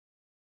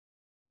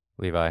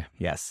Levi,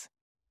 Yes.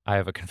 I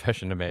have a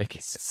confession to make.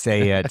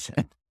 Say it.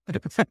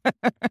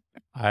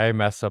 I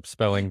mess up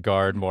spelling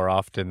guard more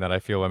often than I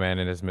feel a man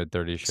in his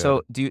mid-30s should.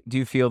 So do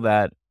you feel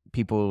that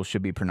people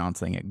should be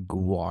pronouncing it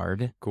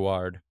guard?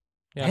 Guard.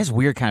 Yeah. That is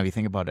weird kind of you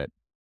think about it.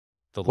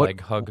 The What-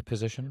 leg hug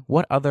position?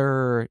 What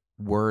other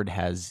word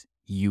has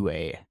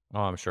UA?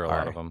 Oh, I'm sure a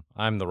lot of them.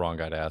 I'm the wrong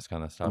guy to ask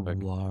on this topic.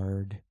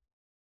 Guard.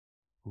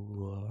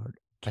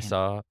 I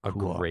saw a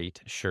Guard.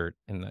 great shirt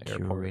in the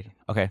airport.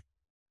 Okay.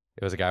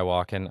 It was a guy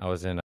walking. I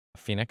was in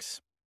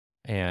Phoenix,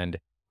 and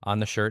on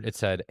the shirt it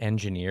said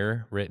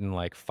engineer written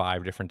like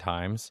 5 different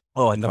times.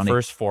 Oh, And the funny.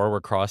 first 4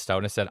 were crossed out,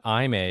 and it said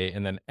I'm a,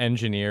 and then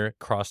engineer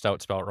crossed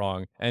out, spelt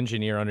wrong.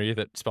 Engineer underneath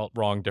it, spelt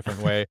wrong,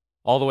 different way.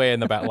 All the way in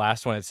the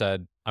last one, it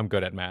said I'm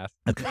good at math.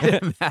 I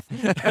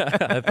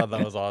thought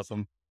that was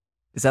awesome.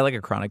 Is that like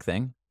a chronic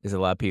thing? Is a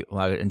lot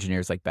of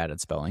engineers like bad at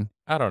spelling?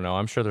 I don't know.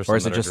 I'm sure there's Or some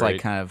is it that are just like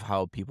great. kind of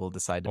how people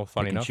decide to Well,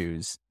 funny pick and enough.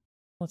 choose?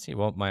 Let's see.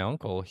 Well, my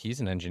uncle, he's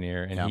an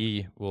engineer, and Yeah.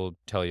 he will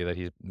tell you that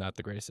he's not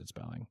the greatest at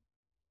spelling.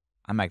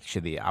 I'm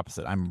actually the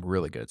opposite. I'm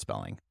really good at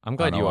spelling. I'm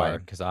glad know you why. are,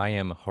 because I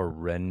am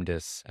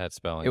horrendous at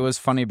spelling. It was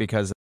funny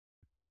because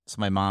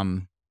my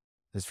mom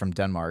is from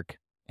Denmark,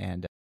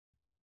 and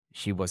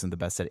she wasn't the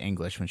best at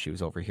English when she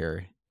was over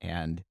here.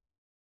 And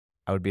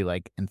I would be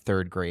like in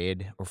 3rd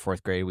grade or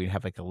 4th grade, we'd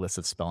have like a list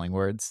of spelling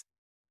words,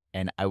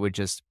 and I would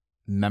just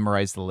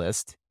memorize the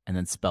list and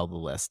then spell the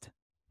list.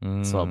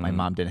 So my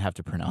mom didn't have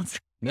to pronounce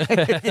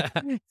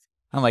it.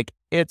 I'm like,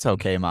 it's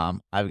okay,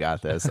 Mom. I've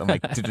got this. I'm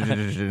like,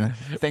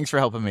 thanks for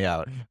helping me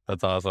out.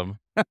 That's awesome.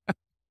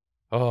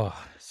 Oh,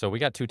 so we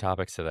got 2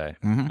 topics today.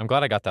 Mm-hmm. I'm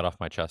glad I got that off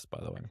my chest, by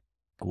the way.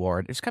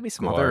 Guard. There's gotta be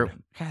some Guard. other.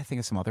 Gotta think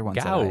of some other ones.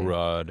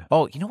 Gaurad.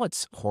 Oh, you know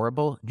what's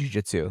horrible?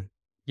 Jiu-jitsu.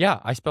 Yeah,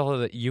 I spell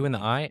the U and the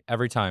I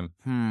every time.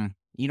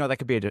 You know that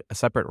could be a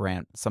separate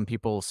rant. Some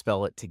people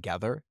spell it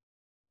together,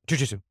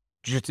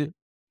 jiu-jitsu,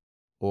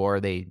 or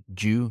they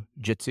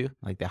jiu-jitsu,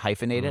 like they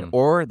hyphenate it,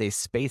 or they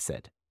space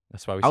it.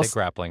 That's why we I say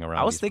grappling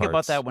around I was these thinking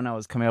parts. about that when I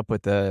was coming up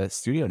with the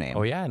studio name.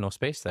 Oh, yeah, no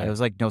space there. It was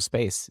like no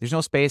space. There's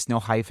no space, no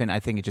hyphen. I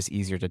think it's just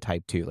easier to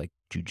type too, like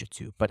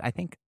jiu-jitsu. But I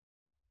think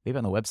maybe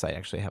on the website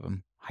actually have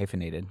them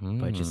hyphenated,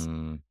 but just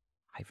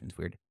hyphen's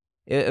weird.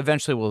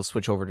 Eventually we'll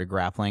switch over to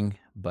grappling,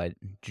 but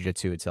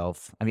jiu-jitsu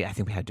itself, I mean, I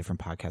think we had a different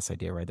podcast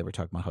idea, right? That we're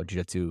talking about how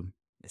jiu-jitsu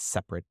is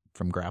separate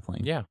from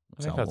grappling. Yeah,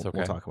 I think that's okay.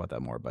 We'll talk about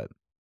that more, but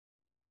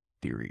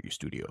Theory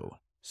Studio.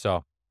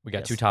 So we got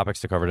Yes. 2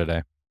 topics to cover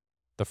today.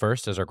 The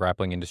first is our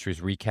Grappling Industries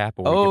recap,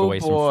 where we give away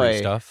some free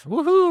stuff.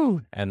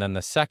 Woohoo! And then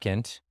the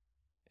second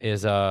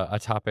is a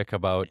topic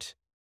about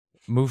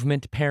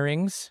movement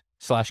pairings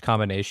 /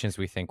 combinations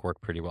we think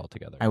work pretty well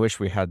together. I wish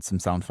we had some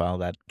sound file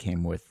that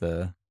came with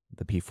the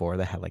P4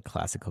 that had like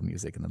classical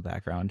music in the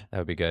background. That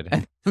would be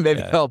good.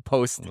 Maybe Yeah. I'll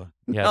post.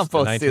 Yes, I'll the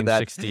post you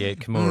that. 1968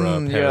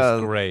 Kimura pairs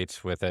yeah.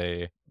 great with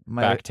a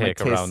My back take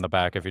taste- around the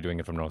back if you're doing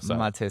it from north side.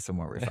 My taste are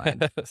more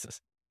refined.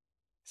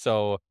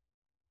 So,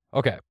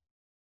 okay,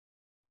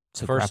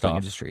 So First Grappling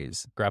off-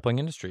 Industries. Grappling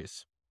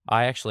Industries.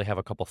 I actually have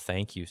a couple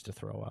thank yous to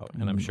throw out,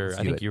 and I'm sure, let's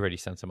I do think it. you already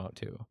sent some out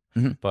too.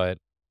 Mhm. But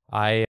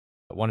I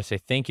want to say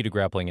thank you to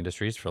Grappling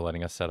Industries for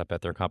letting us set up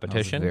at their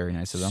competition. Very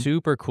nice of them.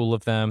 Super cool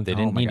of them. They Oh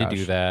didn't my need to do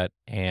gosh. that.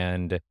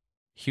 And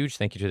huge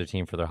thank you to the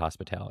team for their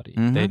hospitality.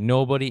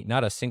 Mhm.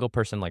 Not a single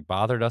person like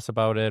bothered us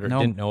about it or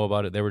Nope. didn't know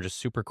about it. They were just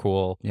super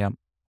cool. Yep.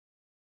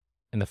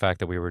 And the fact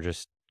that we were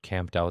just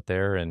camped out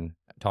there and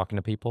talking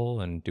to people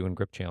and doing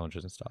grip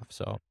challenges and stuff.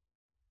 So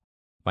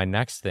my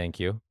next thank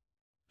you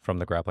from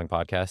the Grappling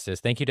Podcast is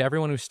thank you to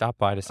everyone who stopped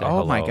by to say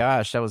hello. Oh my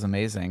gosh, that was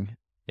amazing.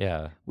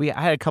 Yeah.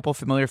 I had a couple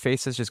familiar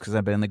faces just because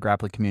I've been in the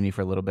grappling community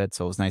for a little bit,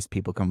 so it was nice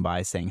people come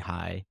by saying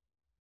hi,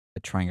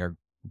 trying our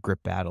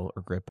grip battle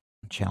or grip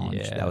challenge.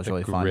 Yeah, That was the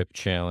really fun. grip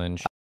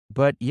challenge.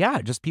 But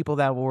yeah, just people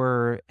that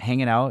were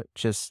hanging out,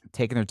 just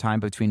taking their time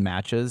between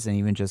matches, and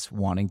even just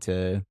wanting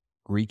to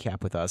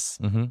recap with us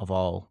Mhm. of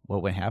all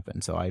what would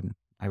happen. So I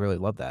really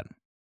love that.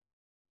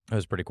 It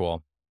was pretty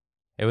cool.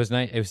 It was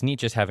nice. It was neat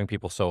just having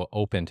people so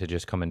open to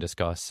just come and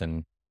discuss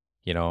and,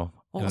 Well,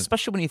 and-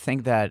 especially when you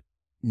think that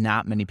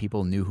not many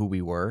people knew who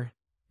we were.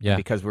 Yeah.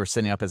 Because we're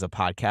sitting up as a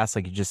podcast,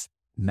 like you just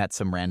met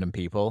some random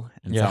people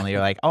and Yeah. suddenly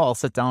you're like, oh, I'll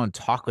sit down and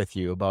talk with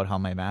you about how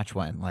my match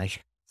went.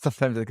 Like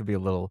sometimes it could be a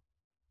little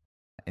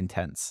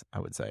intense, I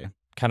would say.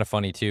 kind of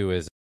funny too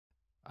is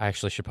I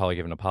actually should probably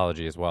give an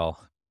apology as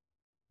well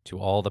to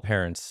all the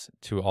parents,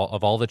 to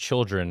all the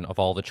children of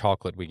all the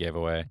chocolate we gave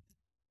away.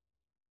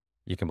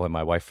 You can blame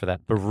my wife for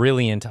that.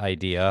 Brilliant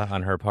idea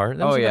on her part.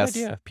 That was Oh, a good yes.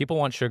 idea. People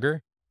want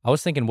sugar. I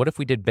was thinking, what if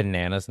we did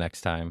bananas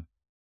next time?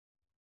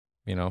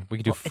 We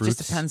could do Well, fruits. it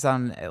just depends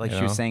on, like you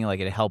you were know? saying, like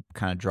it helped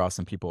kind of draw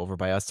some people over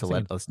by us to Saying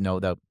let us know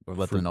that, or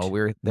let them know fruit.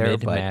 we're there.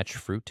 But Mid-match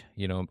fruit,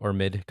 or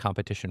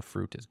mid-competition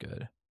fruit is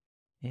good.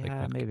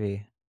 yeah, like-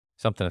 maybe.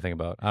 Something to think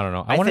about. I don't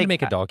know. I I wanted to think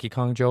make a I- Donkey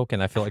Kong joke,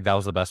 and I feel like that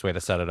was the best way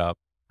to set it up.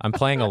 I'm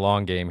playing a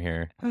long game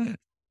here. I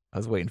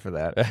was waiting for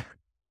that.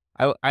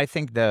 I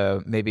think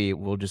maybe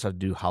we'll just have to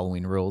do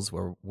Halloween rules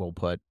where we'll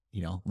put,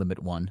 limit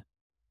 1.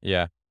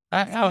 Yeah.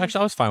 Actually,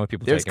 I was fine with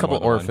people There's a taking couple more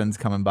than one. orphans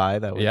coming by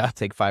that would Yeah.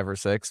 take 5 or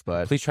 6,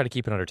 but Please try to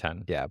keep it under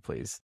 10. yeah,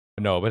 please.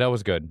 No, but that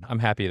was good. I'm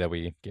happy that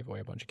we gave away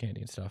a bunch of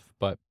candy and stuff.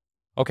 But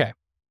okay.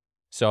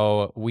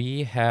 So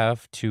we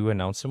have to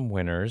announce some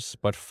winners,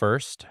 but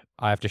first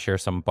I have to share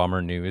some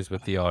bummer news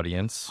with the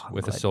audience I'm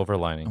with a glad silver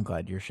I'm lining.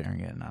 glad you're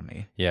sharing it, not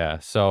me. Yeah.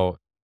 So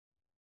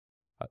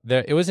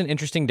it was an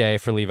interesting day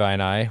for Levi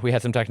and I. We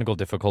had some technical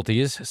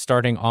difficulties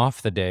starting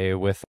off the day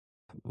with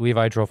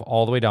Levi drove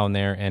all the way down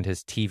there and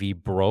his TV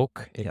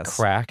broke. It Yes.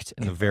 cracked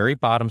in the very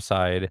bottom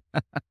side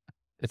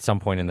at some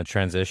point in the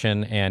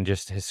transition, and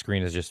just his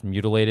screen is just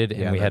mutilated,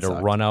 and Yeah, we had that to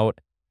sucked. run out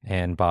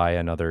and buy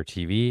another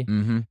TV.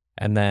 Mhm.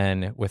 And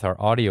then with our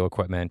audio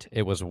equipment,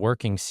 it was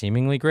working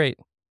seemingly great.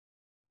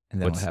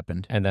 And then what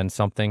happened? And then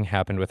something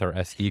happened with our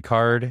SD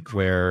card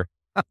where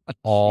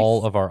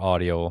all of our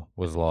audio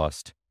was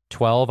lost.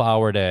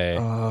 12-hour day,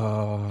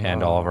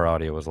 and all of our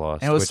audio was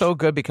lost. And it was which- so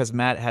good because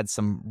Matt had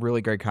some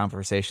really great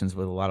conversations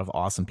with a lot of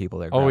awesome people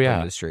there at Oh, Grappling yeah.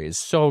 Industries.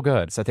 so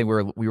good. So I think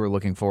we were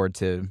looking forward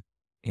to,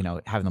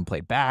 having them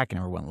played back and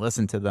everyone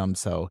listen to them.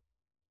 So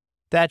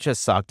that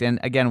just sucked. And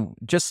again,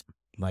 just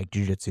like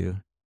jiu-jitsu,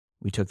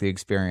 we took the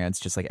experience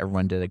just like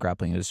everyone did at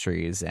Grappling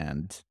Industries,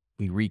 and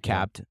we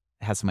recapped,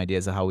 had some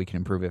ideas of how we can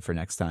improve it for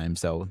next time.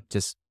 So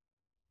just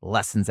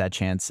lessens that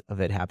chance of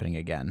it happening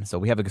again. So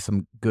we have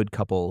some good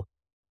couple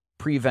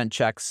pre-event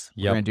checks.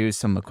 We're Yep. going to do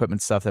some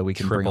equipment stuff that we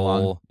can bring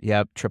along.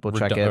 Yep, triple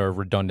check it. Or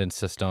redundant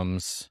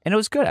systems. And it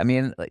was good. I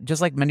mean,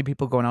 just like many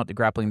people going out to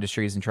Grappling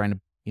Industries and trying to,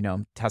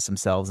 test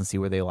themselves and see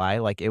where they lie.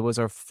 Like, it was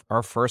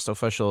our first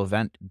official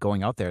event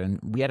going out there. And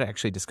we had to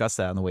actually discuss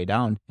that on the way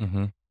down,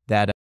 Mm-hmm.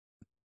 that,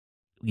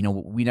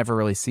 we never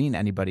really seen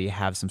anybody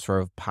have some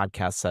sort of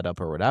podcast setup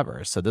or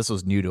whatever. So this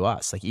was new to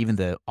us. Like, even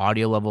the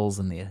audio levels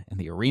in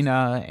the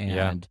arena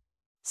and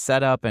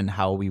setup and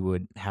how we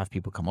would have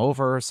people come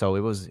over. So it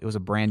was a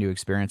brand new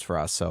experience for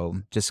us. So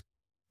just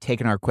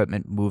taking our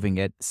equipment, moving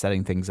it,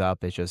 setting things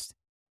up, it just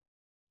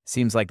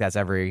seems like that's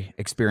every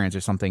experience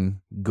or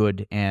something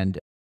good and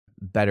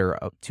better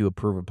to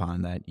improve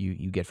upon that you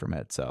get from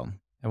it. So,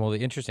 And well, the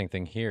interesting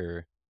thing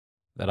here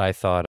that I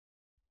thought,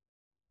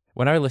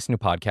 when I listen to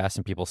podcasts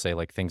and people say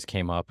like things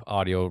came up,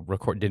 audio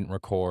didn't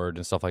record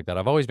and stuff like that,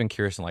 I've always been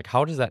curious and like,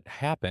 how does that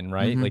happen,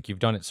 right? Mhm. Like, you've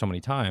done it so many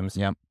times.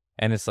 Yep.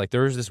 And it's like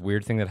there's this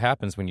weird thing that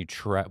happens when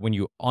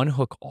you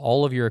unhook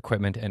all of your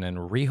equipment and then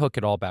rehook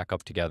it all back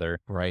up together.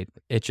 Right.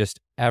 It just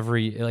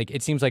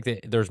it seems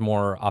like there's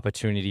more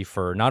opportunity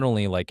for not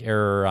only like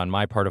error on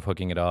my part of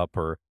hooking it up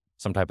or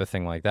some type of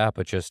thing like that,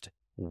 but just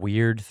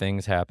weird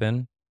things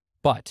happen.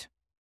 But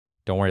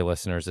don't worry,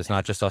 listeners, it's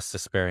not just us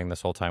despairing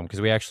this whole time, because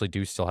we actually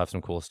do still have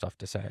some cool stuff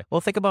to say. Well,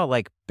 think about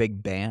like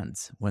big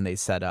bands when they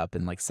set up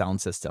and like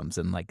sound systems,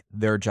 and like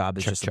their job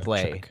is just to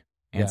play. Check.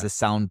 And it's the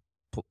sound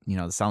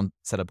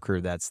setup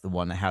crew that's the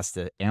one that has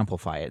to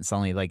amplify it. And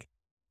suddenly, like,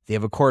 they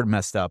have a chord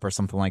messed up or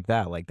something like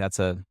that. Like, that's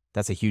a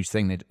huge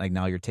thing that, like,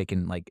 now you're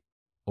taking like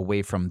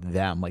away from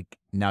them. Like,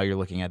 now you're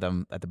looking at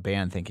them at the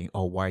band thinking,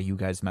 oh, why are you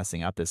guys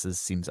messing up? This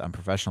seems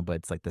unprofessional. But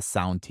it's like the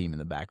sound team in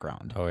the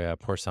background. Oh yeah,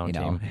 poor sound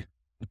team.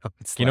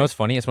 It's You know what's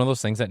funny? It's one of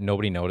those things that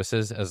nobody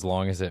notices as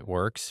long as it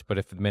works. But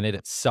if the minute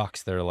it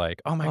sucks, they're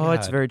like, "Oh my god!"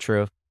 it's very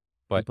true.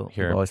 But People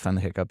here, always find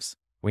the hiccups.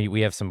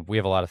 we have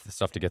a lot of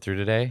stuff to get through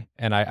today,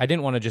 and I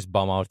didn't want to just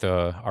bum out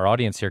our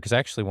audience here, because I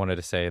actually wanted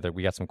to say that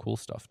we got some cool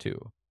stuff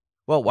too.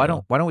 Well, why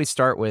don't we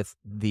start with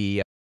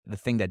the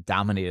thing that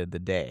dominated the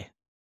day,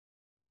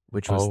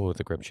 which was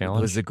the grip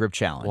challenge. Was the grip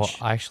challenge.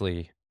 Well,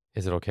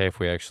 is it okay if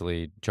we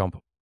actually jump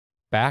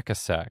back a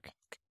sec?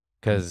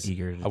 Because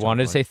I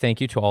wanted to say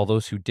thank you to all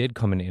those who did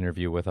come and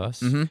interview with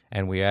us,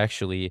 and we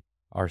actually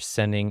are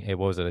sending a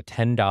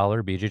 $10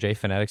 BJJ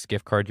Fanatics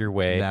gift card your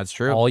way. That's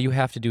true. All you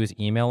have to do is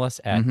email us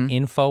at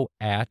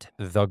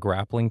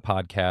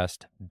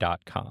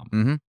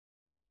info@thegrapplingpodcast.com.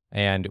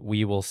 And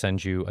we will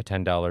send you a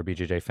 $10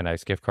 BJJ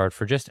Fanatics gift card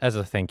for just as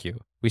a thank you.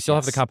 We still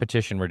have the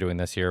competition we're doing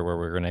this year where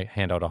we're going to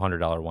hand out a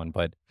 $100 one,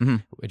 but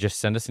just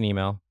send us an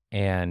email,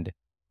 and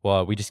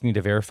we just need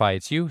to verify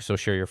it's you. So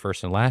share your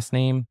first and last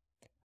name.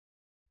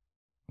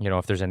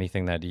 If there's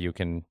anything that you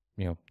can,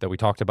 that we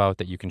talked about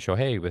that you can show,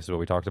 hey, this is what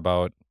we talked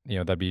about,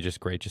 that'd be just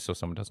great, just so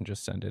someone doesn't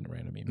just send in a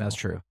random email. That's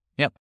true.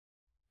 Yep.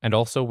 And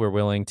also, we're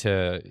willing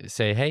to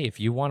say, hey, if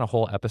you want a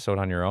whole episode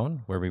on your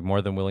own, we'll be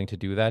more than willing to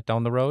do that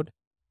down the road.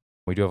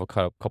 We do have a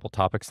couple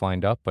topics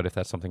lined up, but if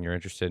that's something you're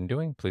interested in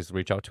doing, please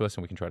reach out to us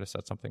and we can try to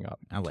set something up.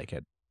 I like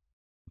it.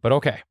 But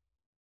okay.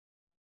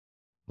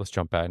 Let's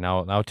jump back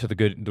now to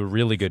the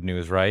really good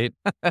news, right?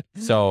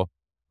 So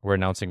we're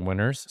announcing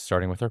winners,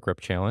 starting with our grip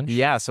challenge.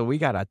 Yeah, so we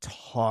got a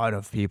ton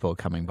of people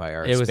coming by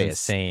our space. It was space.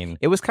 insane.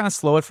 It was kind of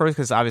slow at first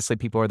because obviously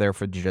people are there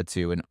for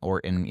jiu-jitsu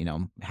or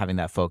having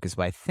that focus.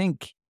 But I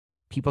think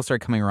people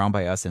started coming around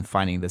by us and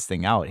finding this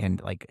thing out,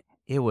 and like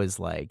it was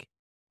like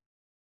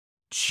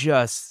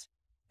just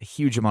a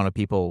huge amount of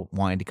people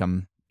wanting to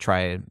come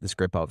try this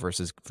grip out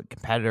versus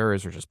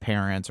competitors or just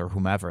parents or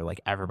whomever. Like,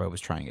 everybody was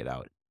trying it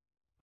out.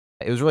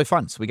 It was really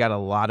fun. So we got a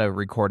lot of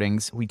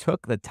recordings. We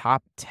took the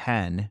top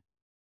 10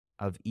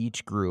 of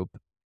each group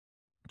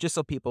just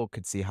so people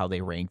could see how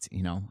they ranked,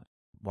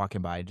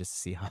 walking by just to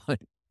see how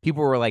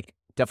people were like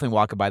definitely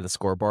walking by the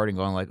scoreboard and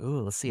going like,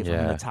 "Ooh, let's see if I'm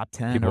in the Yeah. top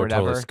 10 People or were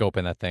totally whatever."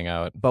 scoping that thing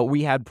out. But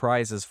we had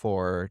prizes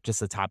for just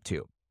the top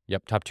 2.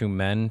 Yep, top 2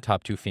 men,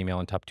 top 2 female,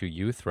 and top 2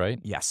 youth, right?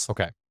 Yes.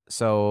 Okay.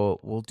 So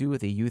we'll do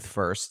the youth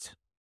first.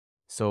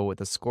 So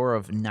with a score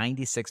of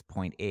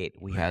 96.8,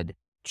 we had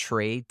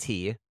Trey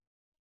T.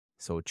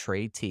 So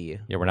Trey T.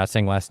 Yeah, we're not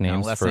saying last No,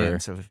 names last for name,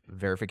 so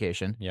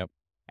verification. Yep.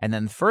 And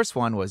then the first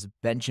one was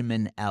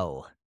Benjamin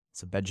L.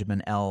 So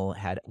Benjamin L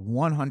had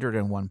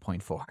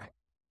 101.4.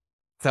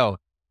 So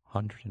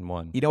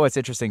 101. you know what's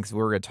interesting, because we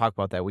were going to talk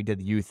about that. We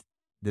did youth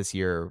this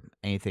year,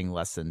 anything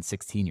less than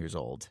 16 years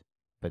old.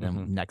 But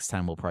then next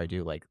time we'll probably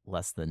do like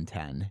less than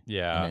 10.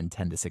 Yeah. And then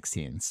 10 to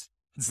 16s.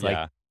 It's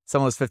Yeah. like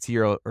some of those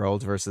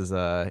 50-year-olds versus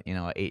an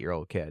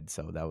 8-year-old kid.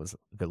 So that was a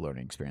good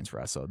learning experience for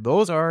us. So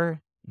those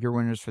are your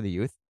winners for the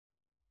youth.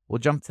 We'll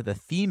jump to the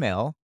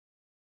female.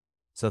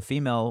 So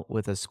female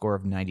with a score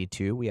of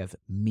 92, we have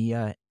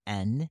Mia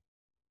N.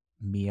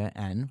 Mia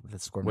N with a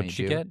score of 92. What'd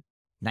she get?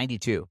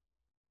 92.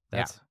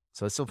 That's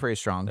So it's still pretty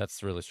strong.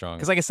 That's really strong.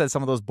 Because like I said,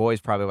 some of those boys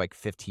probably like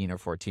 15 or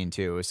 14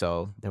 too.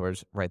 So they were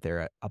right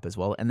there up as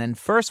well. And then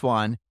first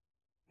one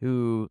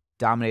who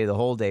dominated the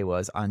whole day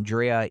was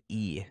Andrea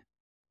E.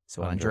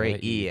 So Andrea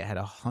E had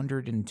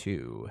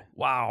 102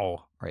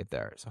 Wow. right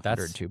there. So That's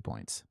 102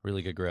 points.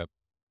 Really good grip.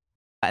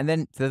 And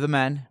then to the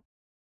men,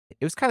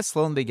 it was kind of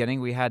slow in the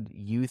beginning. We had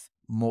youth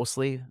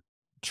mostly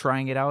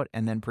trying it out.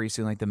 And then pretty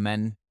soon, like the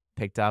men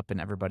picked up and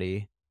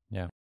everybody.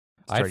 Yeah.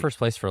 I had first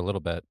place for a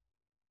little bit.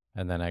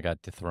 And then I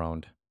got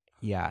dethroned.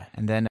 Yeah.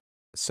 And then,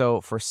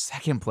 so for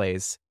second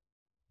place,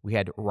 we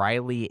had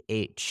Riley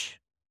H.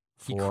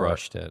 He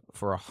crushed it.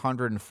 For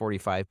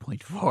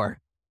 145.4.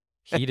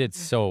 He did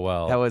so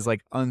well. That was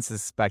like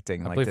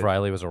unsuspecting. I believe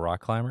Riley was a rock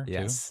climber too.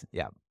 Yes.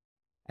 Yeah.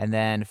 And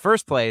then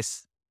first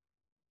place,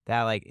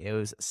 that like, it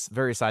was a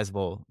very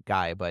sizable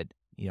guy, but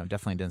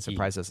definitely didn't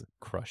surprise us.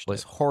 Crushed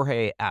was it.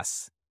 Jorge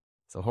S.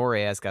 So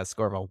Jorge S got a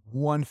score of a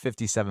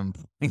 157.0.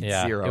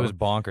 Yeah, it was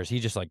bonkers. He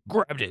just like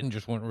grabbed it and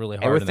just went really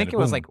hard. I would think it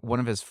was like one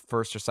of his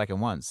first or second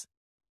ones.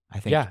 I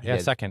think. Yeah,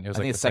 second. It was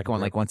I think the second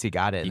one, like once he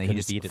got it, and then he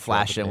just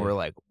flashed it, and we're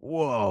like,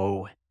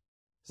 whoa.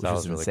 So that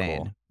was really insane.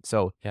 cool.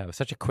 So yeah, it was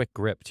such a quick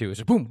grip too. It was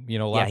just boom. A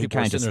lot of people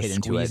were sitting there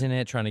squeezing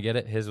it, trying to get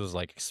it. His was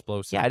like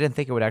explosive. Yeah, I didn't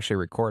think it would actually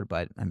record,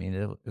 but I mean,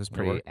 it was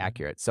pretty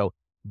accurate. So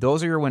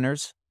those are your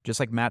winners. Just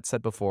like Matt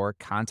said before,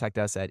 contact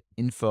us at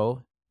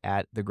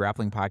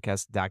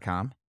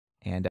info@thegrapplingpodcast.com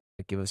and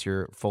give us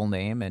your full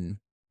name and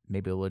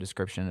maybe a little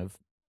description of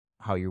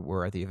how you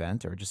were at the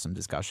event or just some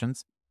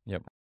discussions.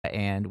 Yep.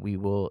 And we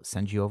will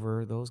send you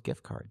over those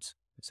gift cards.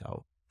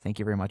 So thank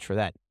you very much for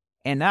that.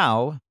 And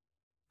now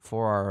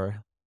for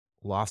our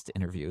lost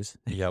interviews.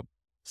 Yep.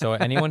 So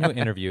anyone who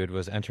interviewed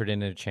was entered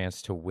in a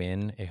chance to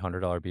win a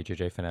 $100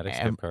 BJJ Fanatics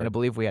gift card. And I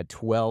believe we had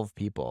 12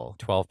 people.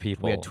 12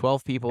 people. We had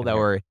 12 people that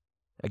were,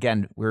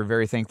 again, we were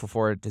very thankful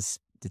for it to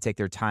take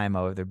their time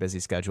out of their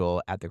busy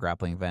schedule at the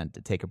grappling event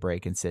to take a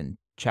break and sit and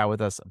chat with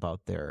us about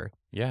their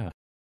event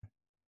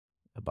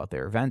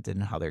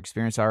and how their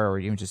experience are, or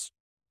even just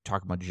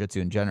talk about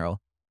jiu-jitsu in general.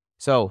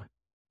 So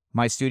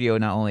my studio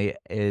not only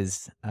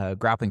is a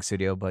grappling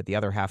studio, but the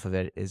other half of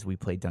it is we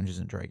play Dungeons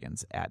and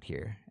Dragons at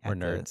here. We're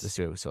nerds. The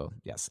studio. So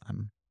yes,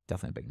 I'm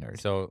definitely a big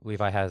nerd. So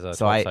Levi has a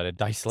 12-sided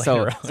dice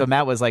layer. So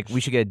Matt was like,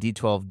 we should get a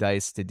D12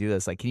 dice to do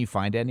this. Like, can you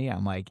find any?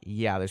 I'm like,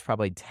 yeah, there's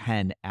probably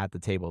 10 at the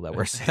table that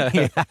we're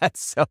sitting at.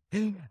 So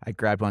I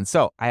grabbed one.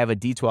 So I have a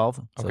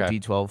D12. So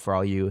D12 for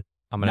all you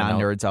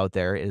non-nerds out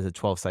there is a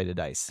 12-sided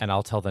dice. And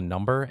I'll tell the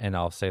number and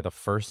I'll say the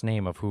first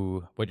name of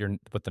what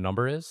the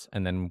number is,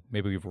 and then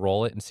maybe we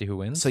roll it and see who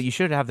wins. So you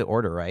should have the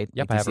order, right?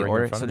 Yep, I have the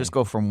order. So just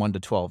go from 1 to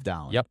 12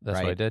 down. Yep,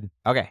 that's what I did.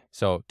 Okay.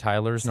 So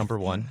Tyler's number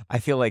 1. I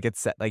feel like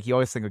it's like you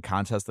always think of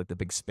contest like the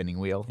big spinning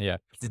wheel. Yeah.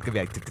 It's gonna be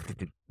like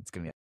it's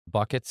gonna be.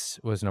 Buckets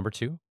was number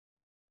 2.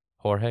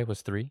 Jorge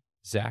was 3.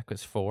 Zach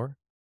was 4.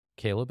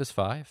 Caleb is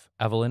 5.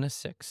 Evelyn is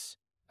 6.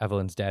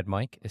 Evelyn's dad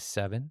Mike is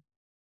 7.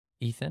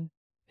 Ethan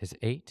is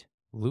 8.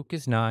 Luke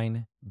is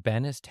 9,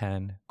 Ben is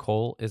 10,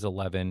 Cole is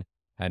 11,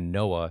 and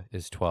Noah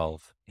is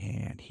 12.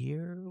 And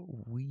here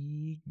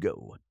we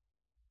go.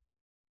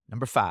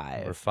 Number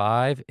 5. Number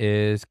 5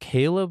 is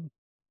Caleb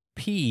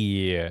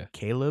P.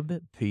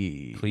 Caleb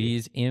P.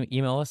 Please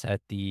email us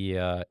at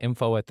the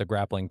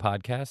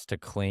info@thegrapplingpodcast to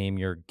claim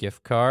your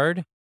gift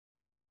card.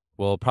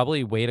 We'll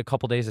probably wait a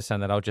couple days to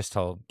send that out just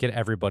to get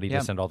everybody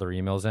to send all their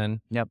emails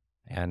in. Yep.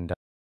 And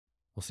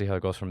we'll see how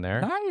it goes from there.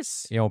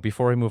 Nice.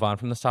 Before we move on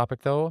from this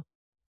topic, though,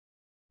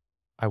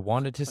 I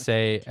wanted to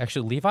say,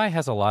 actually, Levi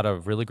has a lot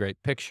of really great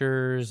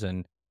pictures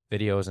and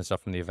videos and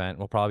stuff from the event.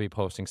 We'll probably be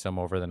posting some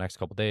over the next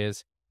couple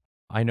days.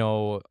 I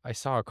know I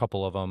saw a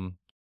couple of them.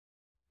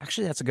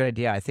 Actually, that's a good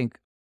idea. I think,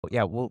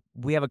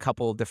 we have a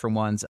couple different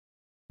ones.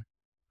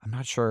 I'm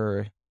not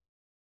sure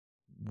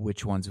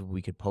which ones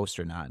we could post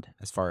or not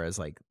as far as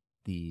like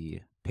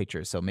the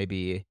pictures. So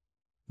maybe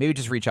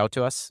just reach out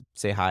to us,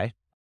 say hi.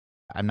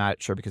 I'm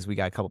not sure because we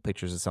got a couple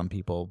pictures of some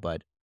people,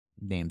 but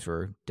names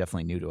were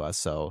definitely new to us.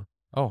 So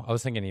Oh, I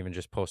was thinking even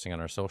just posting on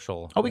our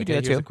social, Oh, we can like, do "Hey,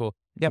 that here's a too. cool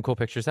some Yep. cool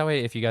pictures." That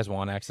way, if you guys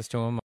want access to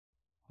them,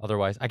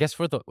 otherwise I guess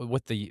for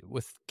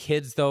with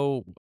kids,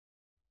 though,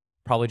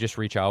 probably just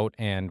reach out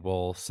and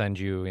we'll send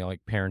you, like,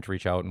 parents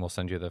reach out and we'll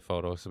send you the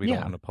photos. We don't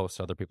Yeah. wanna post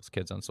other people's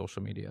kids on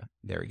social media.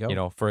 There we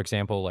go. For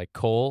example, like,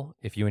 Cole,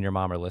 if you and your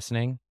mom are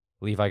listening,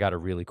 Levi got a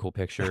really cool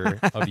picture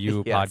of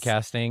you Yes,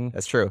 podcasting.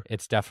 that's true.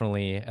 It's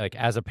definitely like,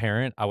 as a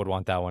parent, I would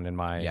want that one in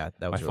my Yeah,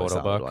 that my was a really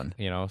photo solid book,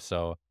 one.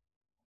 so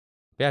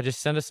yeah,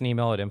 just send us an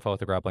email at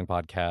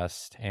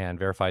info@thegrapplingpodcast and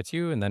verify it's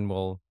you, and then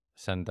we'll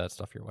send that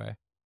stuff your way.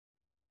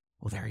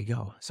 Well, there you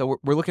go. So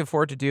we're looking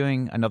forward to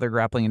doing another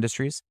Grappling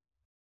Industries.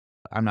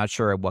 I'm not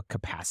sure at what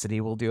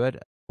capacity we'll do it.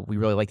 We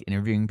really liked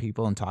interviewing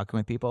people and talking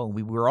with people.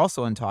 We were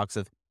also in talks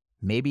of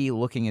maybe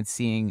looking at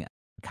seeing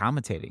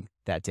commentating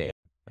that day. Yeah,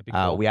 that'd be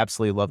cool. We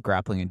absolutely love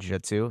grappling and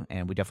jiu-jitsu,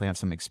 and we definitely have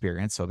some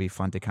experience. So it'll be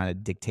fun to kind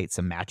of dictate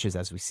some matches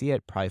as we see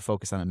it. Probably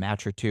focus on a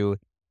match or two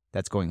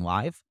that's going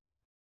live.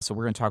 So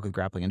we're going to talk with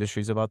Grappling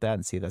Industries about that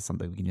and see if that's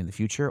something we can do in the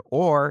future.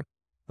 Or,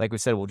 like we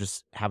said, we'll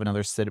just have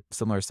another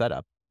similar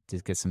setup to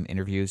get some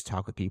interviews,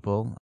 talk with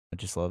people. I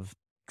just love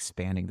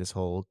expanding this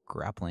whole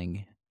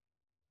grappling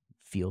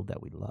field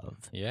that we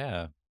love.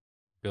 Yeah,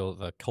 build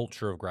the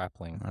culture of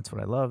grappling. That's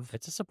what I love.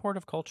 It's a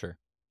supportive culture.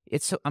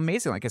 It's so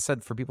amazing. Like I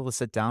said, for people to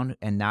sit down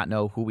and not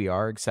know who we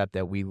are, except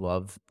that we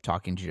love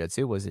talking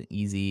jiu-jitsu, was an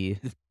easy.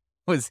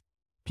 Was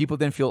people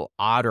didn't feel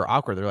odd or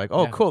awkward. They're like,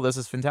 "Oh, Yeah. cool, this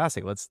is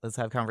fantastic. Let's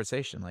have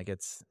conversation." Like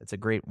it's a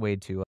great way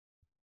to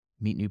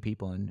meet new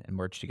people and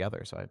merge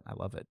together. So I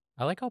love it.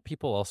 I like how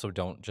people also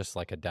don't just,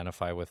 like,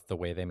 identify with the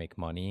way they make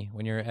money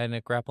when you're in a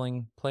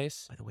grappling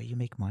place. By the way, you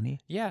make money.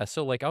 Yeah,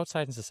 so, like,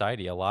 outside in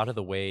society, a lot of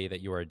the way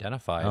that you are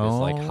identified is,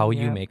 like, Oh how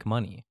you yeah, make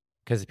money.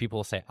 Because people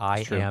will say, "I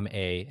it's true. am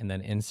a," and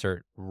then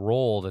insert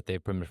role that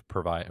they've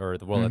provide or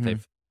the role that Hmm.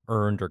 they've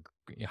earned or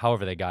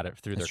however they got it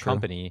through That's their true.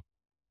 company,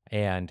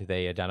 and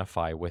they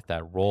identify with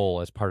that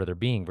role as part of their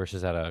being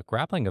versus at a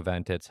grappling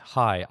event, it's,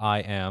 "Hi,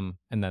 I am,"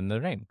 and then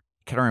their name.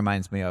 Kind of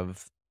reminds me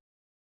of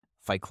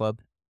Fight Club,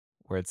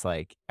 where it's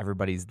like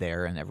everybody's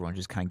there and everyone's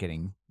just kind of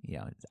getting,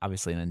 it's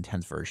obviously an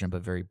intense version,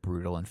 but very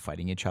brutal and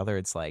fighting each other.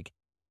 It's like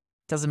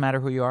doesn't matter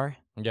who you are.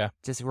 Yeah.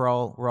 Just we're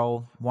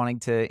all wanting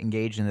to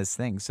engage in this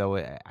thing. So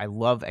I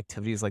love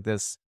activities like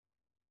this.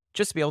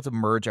 Just to be able to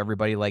merge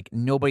everybody. Like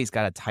nobody's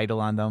got a title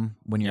on them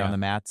when you're on Yeah. the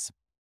mats.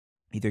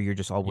 Either you're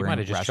just all You might wearing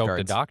have just rash choked a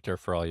guards doctor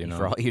for all you for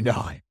know, all you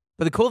know.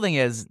 But the cool thing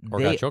is or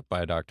got choked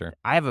by a doctor.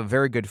 I have a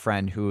very good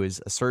friend who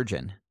is a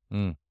surgeon,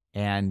 Mm.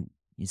 and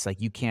he's like,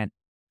 you can't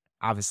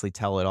obviously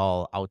tell it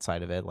all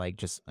outside of it, like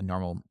just a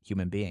normal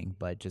human being,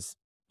 but just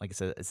like I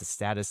said, it's a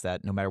status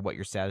that no matter what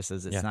your status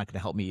is, it's Yeah. not going to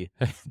help me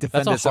That's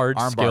defend a this hard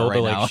armbar skill right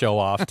to, now. like, show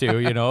off too,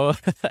 you know?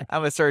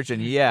 I'm a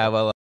surgeon. Yeah,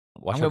 well,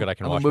 Watch how good I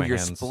can I'm gonna wash move my your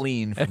hands.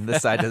 spleen from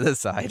this side to this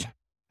side.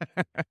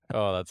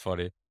 Oh, that's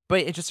funny.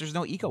 But it just there's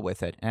no ego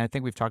with it, and I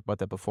think we've talked about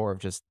that before. Of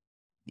just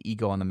the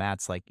ego on the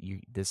mats, like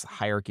this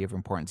hierarchy of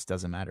importance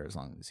doesn't matter as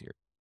long as you're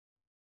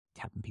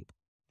tapping people.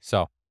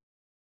 So,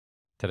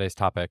 today's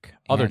topic,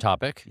 other And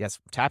topic, yes,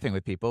 tapping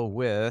with people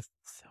with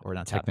or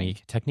not tapping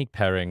technique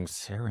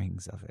pairings,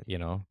 pairings of it. you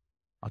know?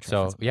 I'll try to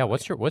find So, something yeah,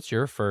 for you. what's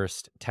your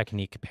first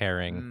technique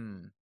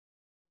pairing?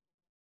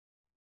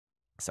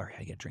 Sorry,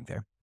 I get a drink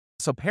there.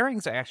 So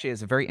pairings actually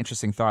is a very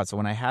interesting thought. So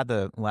when I had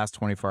the last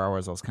 24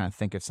 hours, I was kind of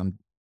thinking of some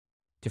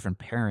different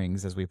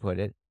pairings, as we put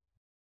it.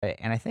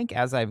 And I think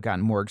as I've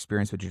gotten more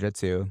experience with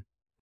jiu-jitsu,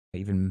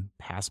 even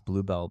past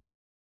blue belt,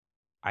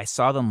 I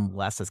saw them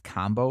less as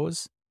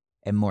combos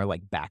and more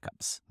like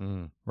backups,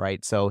 Mm,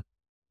 right? So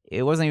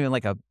it wasn't even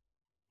like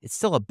it's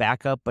still a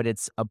backup, but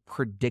it's a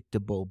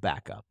predictable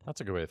backup. that's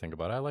a good way to think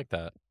about it. I like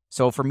that.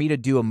 So for me to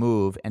do a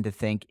move and to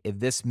think if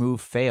this move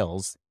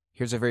fails,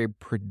 here's a very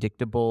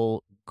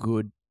predictable,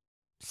 good,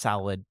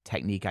 solid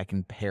technique I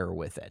can pair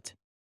with it.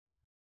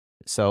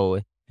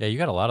 So, Yeah, you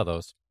got a lot of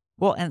those.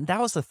 well, and that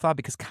was the thought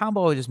because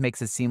combo just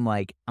makes it seem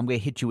like I'm going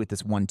to hit you with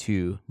this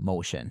 1-2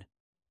 motion,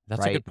 That's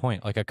a right? good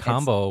point. Like a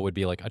combo would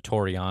be like a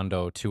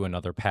Toriando to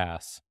another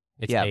pass.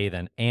 It's Yeah. A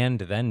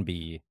then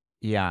B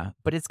Yeah,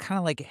 but it's kind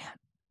of like,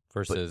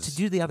 but to versus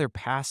do the other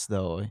pass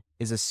though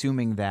is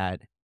assuming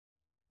that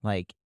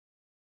like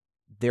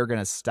they're going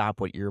to stop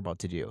what you're about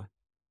to do.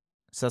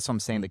 So that's what I'm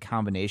saying. The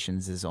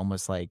combinations is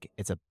almost like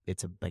it's a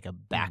like a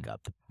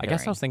backup. I guess I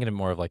pairing. was thinking of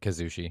more of like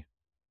Kazushi.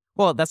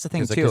 Well, that's the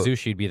thing Because the too.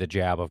 Kazushi would be the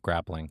jab of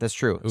grappling. That's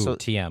true. Ooh, So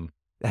TM.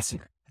 that's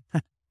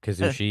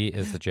Kazushi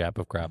is the jab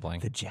of grappling.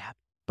 the jab.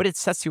 But it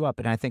sets you up.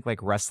 And I think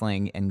like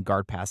wrestling and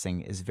guard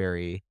passing is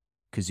very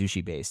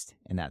Kazushi based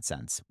in that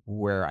sense,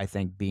 where I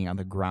think being on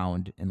the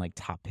ground and like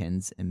top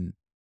pins and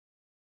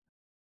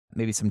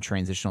maybe some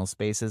transitional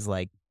spaces,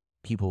 like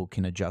people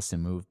can adjust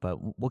and move. But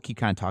we'll keep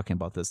kind of talking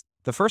about this.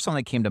 The first one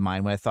that came to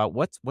mind when I thought,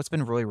 what's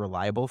been really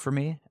reliable for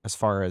me as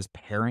far as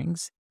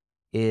pairings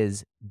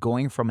is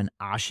going from an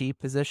ashi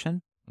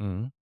position,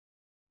 Mhm.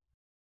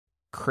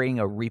 creating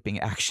a reaping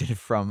action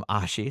from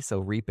ashi, so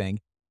reaping,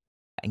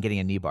 and getting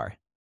a knee bar.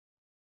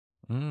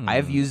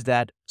 I've Mm. used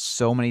that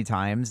so many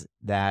times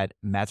that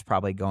Matt's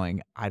probably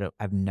going,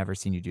 I've never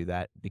seen you do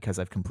that because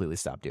I've completely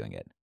stopped doing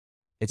it.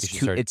 You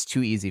should start It's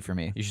too easy for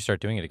me. you should start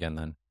doing it again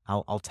then.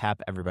 I'll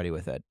tap everybody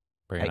with it.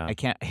 Bring it I on.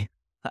 can't.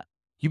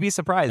 You'd be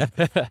surprised.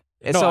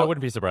 And No, I so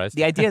wouldn't be surprised.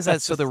 the idea is that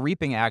It's so the just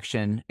reaping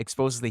action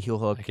exposes the heel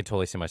hook, I could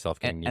totally see myself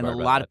getting knee and a barred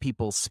by lot that. of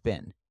people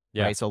spin,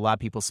 Yeah. right? So a lot of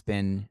people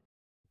spin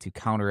to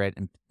counter it,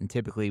 and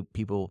typically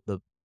people the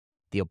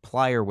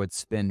applier would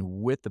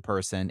spin with the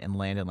person and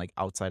land in like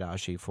outside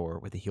ashi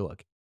with the heel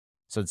hook.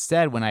 So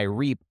instead, when I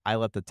reap, I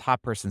let the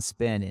top person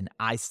spin and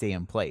I stay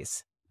in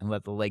place and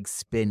let the legs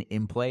spin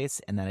in place,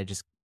 and then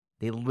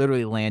they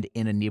literally land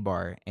in a knee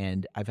bar,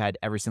 and I've had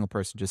every single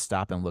person just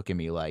stop and look at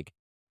me like,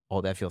 "Oh,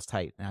 that feels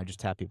tight," and I just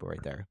tap people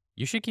right there.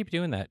 You should keep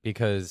doing that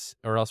because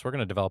or else we're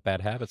gonna develop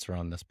bad habits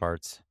around this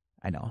parts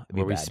I know it'd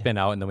be where we bad. spin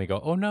out and then we go,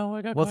 "Oh no,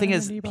 I got Well, the caught thing in a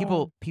is, knee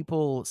bar."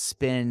 people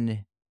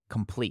spin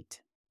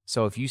complete.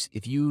 So if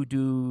you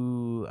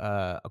do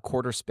a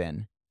quarter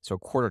spin, so a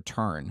quarter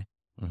turn,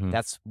 Mhm.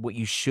 that's what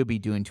you should be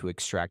doing to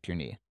extract your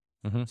knee.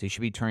 Mhm. So you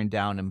should be turning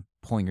down and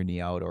pulling your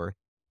knee out, or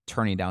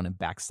turning down and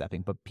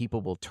backstepping. But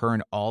people will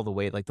turn all the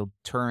way, like they'll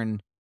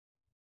turn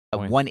a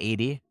Point.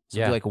 180, so do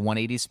Yeah. like a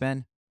 180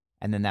 spin,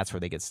 and then that's where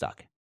they get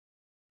stuck.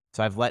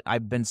 So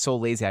I've been so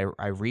lazy.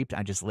 I reaped.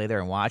 I just lay there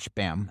and watch.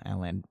 Bam, and I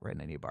land right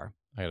in a knee bar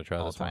I gotta try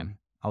all this the time. one.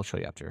 I'll show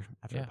you after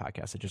Yeah. the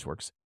podcast. It just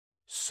works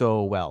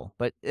so well.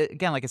 But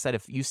again, like I said,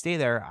 if you stay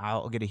there,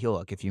 I'll get a heel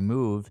hook. If you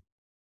move,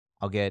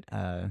 I'll get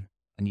a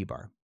knee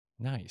bar.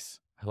 Nice.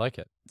 I like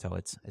it. So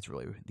it's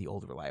really the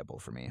old reliable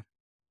for me.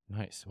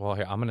 Nice. Well,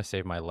 here, I'm gonna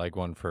save my leg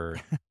one for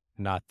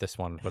not this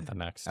one, but the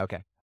next.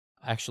 Okay.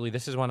 Actually,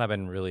 this is one I've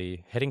been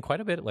really hitting quite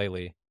a bit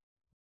lately.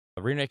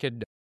 A rear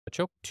naked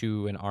choke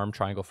to an arm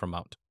triangle from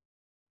mount.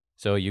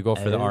 So you go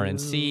for the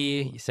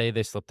RNC, Oh. you say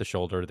they slip the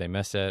shoulder, they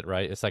miss it,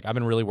 right? It's like I've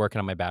been really working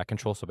on my back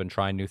control, so I've been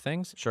trying new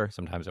things. Sure.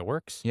 Sometimes it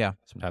works, Yeah.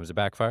 sometimes it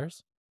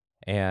backfires,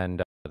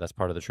 and that's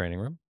part of the training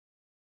room.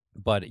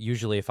 But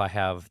usually, if I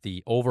have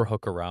the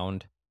overhook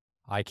around,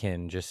 I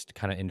can just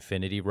kind of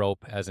infinity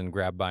rope, as in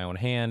grab my own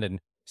hand and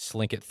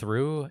slink it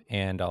through,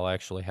 and I'll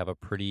actually have a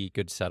pretty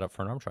good setup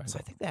for an arm So triangle.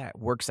 I think that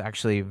works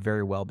actually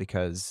very well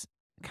because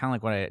kind of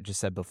like what I just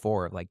said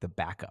before, like the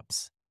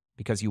backups.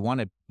 Because you want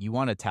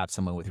to tap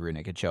someone with rear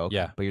naked choke,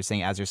 Yeah. but you're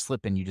saying as you're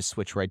slipping, you just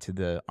switch right to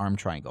the arm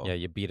triangle. Yeah,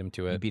 you beat him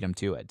to You it. beat them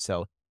to it.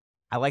 So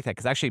I like that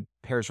because actually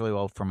pairs really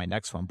well for my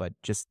next one. But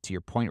just to your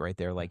point right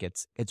there, like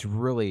it's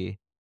really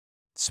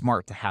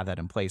smart to have that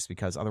in place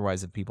because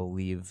otherwise, if people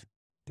leave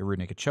the rear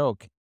naked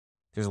choke,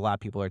 there's a lot of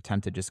people are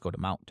tempted to just go to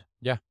mount.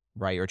 Yeah.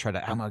 Right. Or try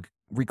to I'm gonna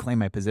reclaim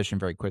my position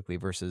very quickly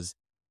versus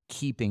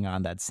keeping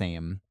on that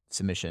same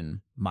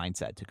submission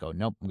mindset to go,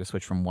 nope, I'm gonna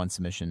switch from one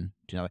submission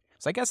to another.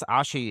 So I guess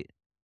Ashi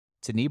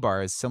to knee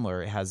bar is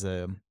similar. It has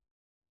a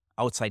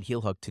outside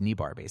heel hook to knee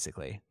bar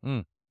basically.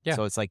 Yeah.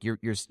 So it's like you're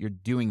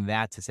doing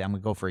that to say I'm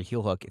gonna go for a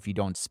heel hook. If you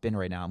don't spin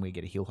right now, I'm gonna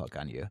get a heel hook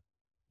on you.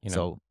 You know,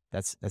 So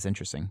that's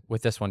interesting.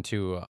 with this one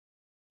too,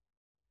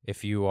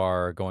 if you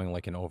are going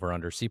like an over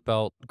under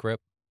seatbelt grip,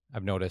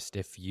 I've noticed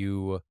if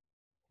you're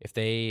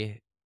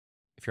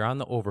on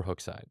the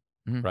overhook side,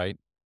 Mhm. right?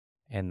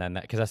 And then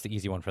because that's the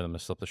easy one for them to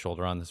slip the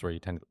shoulder on. This is where you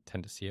tend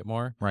to see it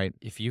more. Right.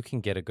 If you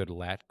can get a good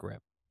lat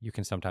grip, you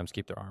can sometimes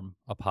keep their arm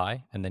up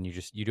high, and then you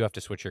do have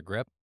to switch your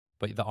grip,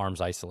 but the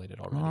arm's isolated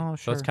already. Oh,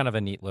 So it's sure. kind of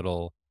a neat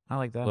little I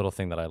like that.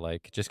 thing that I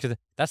like. Just because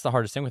that's the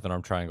hardest thing with an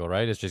arm triangle,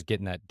 right? Is just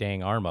getting that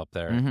dang arm up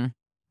there. Mm-hmm.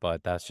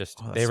 But that's just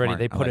Oh, that's they already smart.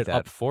 they I put like it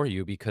up that. for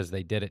you because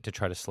they did it to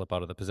try to slip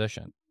out of the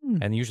position.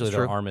 And usually That's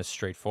their true. arm is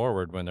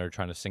straightforward when they're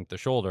trying to sink the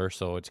shoulder,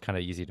 so it's kind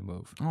of easy to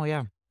move. Oh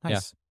yeah. Yeah.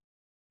 Nice.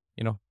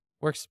 You know,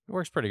 works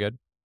pretty good.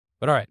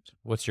 But all right,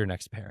 what's your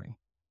next pairing?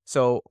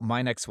 So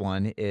my next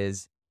one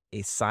is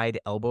a side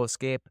elbow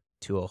escape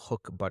to a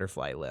hook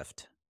butterfly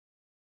lift.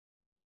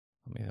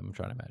 I'm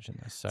trying to imagine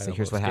this. Side So elbow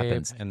here's what escape,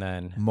 happens. and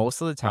then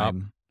Most of the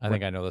time, I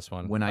think I know this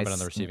one. when I've I been on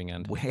the s- receiving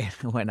end.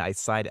 when I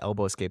side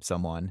elbow escape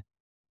someone,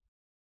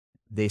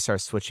 they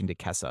start switching to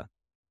Kessa.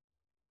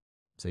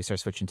 So they start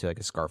switching to like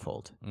a scarf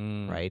hold,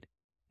 Mm, right?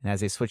 And as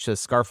they switch to the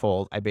scarf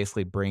hold, I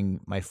basically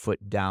bring my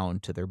foot down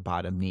to their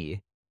bottom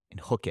knee and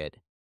hook it,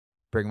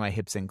 bring my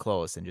hips in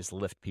close, and just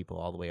lift people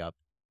all the way up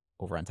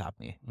over on top of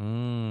me.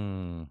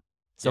 mm.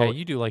 So Yeah,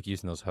 you do like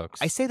using those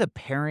hooks. I say the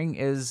pairing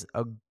is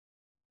a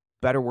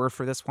better word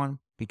for this one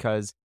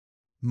because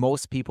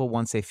most people,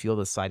 once they feel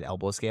the side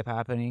elbow escape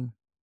happening,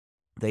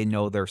 they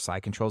know their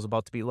side control is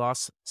about to be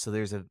lost. So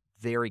there's a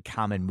very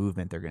common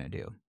movement they're going to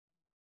do.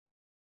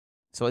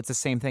 So it's the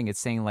same thing. It's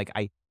saying like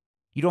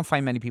you don't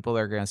find many people that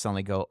are going to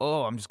suddenly go,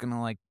 oh, I'm just going to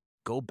like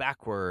go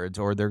backwards,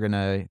 or they're going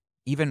to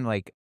even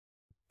like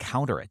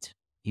counter it.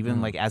 Even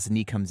Mm. like as the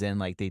knee comes in,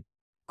 like they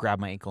grab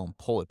my ankle and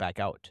pull it back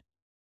out.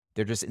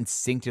 They're just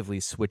instinctively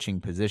switching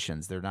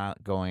positions. They're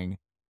not going,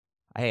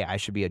 hey, I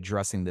should be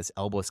addressing this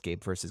elbow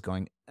escape versus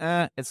going,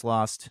 it's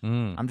lost.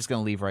 Mm. I'm just going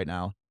to leave right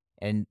now.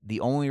 And the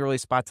only really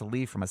spot to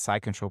leave from a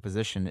side control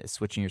position is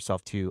switching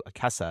yourself to a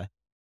Kessa.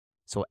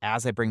 So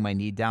as I bring my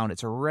knee down,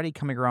 it's already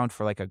coming around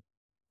for like a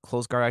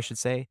close guard, I should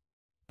say.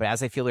 But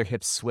as I feel their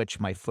hips switch,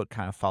 my foot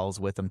kind of follows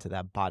with them to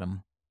that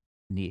bottom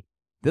knee.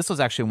 This was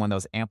actually one that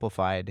was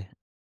amplified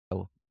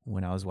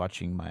when I was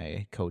watching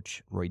my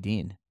coach, Roy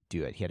Dean,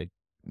 do it. He had a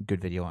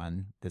good video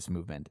on this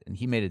movement, and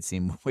he made it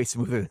seem way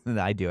smoother than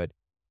I do it.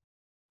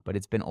 But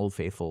it's been Old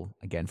Faithful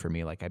again for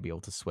me. Like I'd be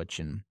able to switch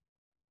and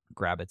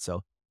grab it.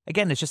 So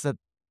again, it's just a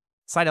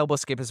side elbow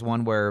skip is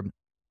one where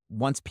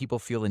once people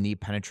feel the knee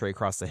penetrate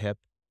across the hip,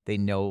 they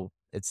know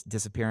it's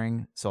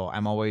disappearing. So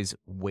I'm always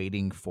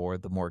waiting for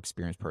the more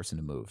experienced person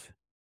to move.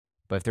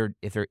 But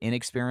if they're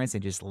inexperienced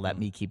and just let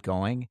me keep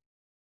going,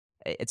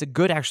 it's a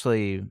good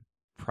actually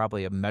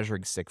probably a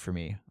measuring stick for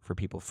me for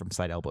people from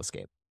side elbow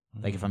escape.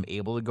 Like if I'm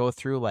able to go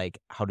through, like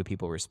how do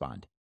people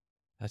respond?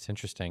 That's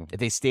interesting. If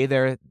they stay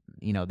there,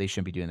 they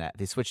shouldn't be doing that. If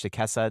they switch to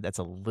Kessa, that's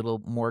a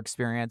little more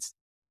experienced.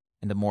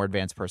 And the more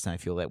advanced person I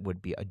feel that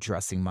would be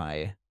addressing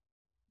my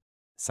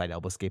side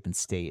elbow escape and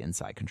stay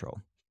inside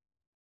control.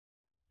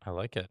 I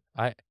like it.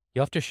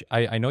 You have to.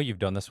 I know you've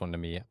done this one to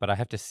me, but I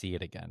have to see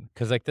it again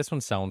because like this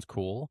one sounds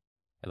cool.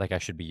 Like I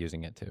should be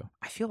using it too.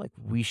 I feel like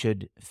we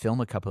should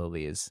film a couple of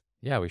these.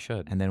 Yeah, we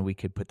should. And then we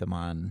could put them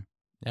on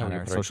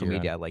our social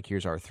media. Like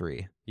here's our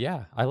 3.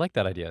 Yeah, I like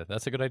that idea.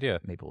 That's a good idea.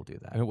 Maybe we'll do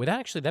that. I mean,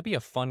 that'd be a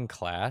fun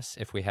class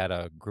if we had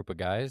a group of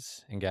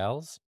guys and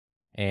gals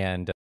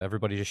and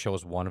everybody just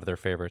shows one of their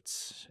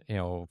favorites,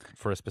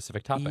 for a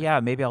specific topic. Yeah,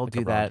 maybe I'll like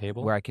do that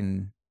where I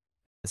can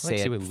say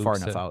it far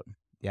enough out.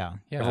 Yeah.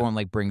 Everyone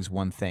like brings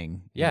one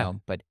thing. Yeah.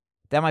 But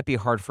that might be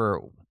hard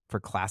for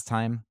class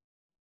time.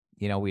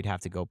 We'd have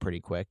to go pretty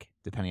quick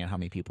depending on how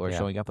many people are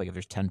showing up. Like if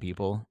there's 10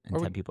 people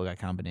and 10 people got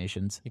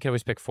combinations. You can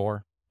always pick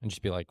 4 and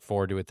just be like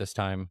 4 do it this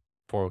time,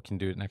 4 can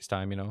do it next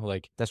time,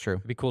 like. That's true.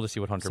 It'd be cool to see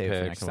what Hunter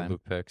picks and what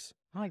Luke picks.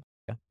 I like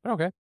that. But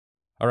okay.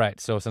 All right,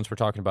 so since we're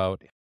talking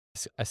about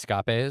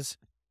escapes,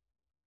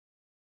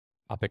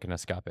 I'll pick an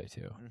escape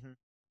too.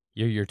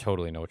 You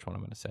totally know which one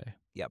I'm going to say.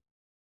 Yep.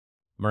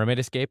 Mermaid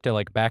escape to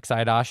like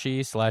backside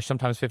ashi /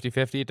 sometimes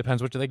 50-50. It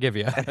depends which they give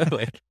you.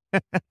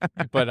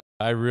 But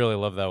I really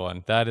love that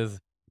one.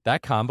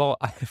 That combo.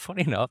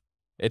 Funny enough,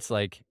 it's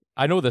like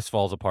I know this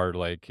falls apart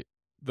like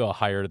the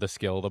higher the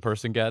skill the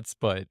person gets,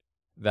 but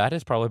that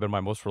has probably been my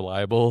most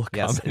reliable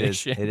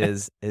combination. Yes, it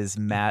is. It is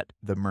Matt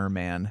the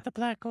merman. The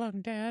black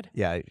lung dad.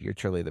 Yeah, you're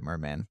truly the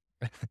merman.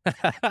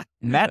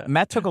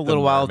 Matt took a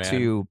little while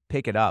to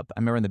pick it up. I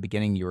remember in the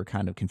beginning you were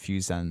kind of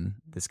confused on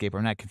the escape.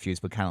 Or not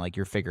confused, but kind of like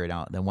you're figuring it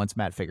out. And then once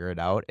Matt figured it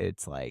out,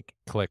 it's like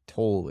clicked.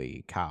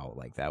 Holy cow.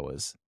 Like that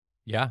was.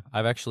 Yeah,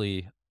 I've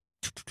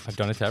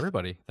done it to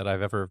everybody that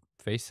I've ever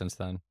faced since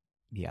then.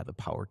 Yeah, the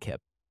power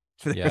kip.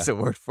 There's a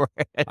word for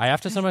it. I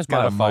have to sometimes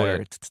modify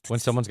it. When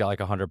someone's got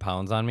like 100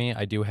 pounds on me,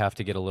 I do have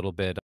to get a little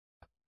bit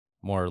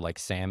more like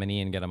salmon-y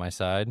and get on my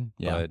side.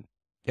 Yeah. But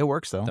it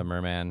works though. The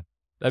merman.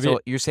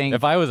 You're saying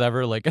if I was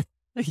ever like a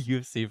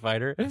UFC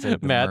fighter,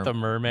 Matt the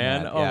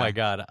merman, oh my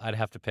God, I'd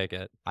have to pick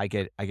it. I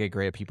get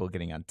great at people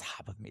getting on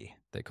top of me.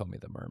 They call me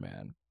the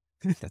merman.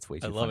 That's way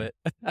too I love funny.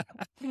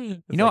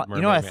 it. You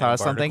know, I thought of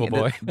something.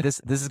 This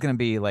is going to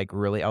be like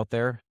really out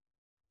there.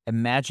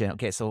 Imagine,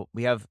 okay, so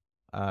we have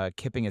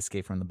kipping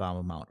escape from the bottom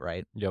of the mount,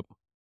 right? Yep.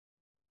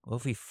 What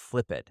if we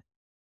flip it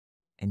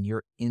and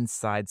you're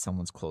inside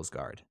someone's closed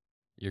guard?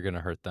 You're going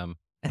to hurt them.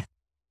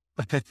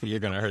 You're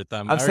going to hurt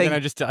them.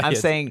 I'm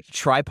saying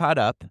tripod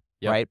up,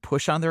 right?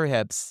 Push on their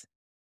hips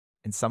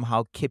and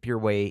somehow kip your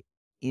way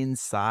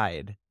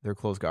inside their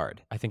closed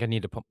guard. I think I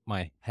need to put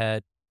my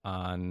head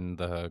on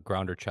the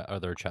ground or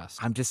their chest.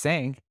 I'm just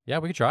saying. Yeah,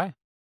 we could try.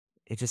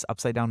 It's just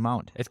upside down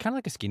mount. It's kind of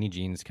like a skinny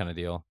jeans kind of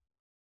deal.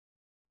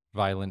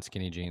 Violent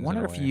skinny jeans. I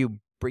wonder if you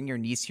bring your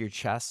knees to your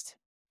chest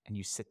and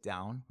you sit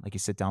down, like you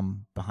sit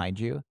down behind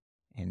you,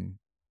 and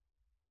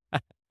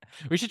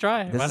we should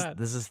try.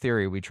 This is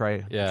theory. We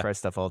try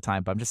stuff all the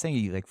time, but I'm just saying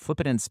you like flip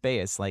it in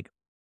space. Like,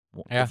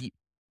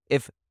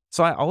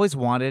 so I always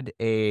wanted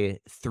a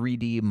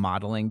 3D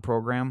modeling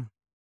program,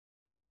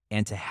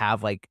 and to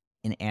have like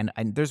and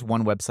there's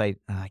one website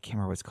I can't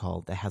remember what it's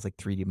called that has like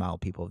 3D model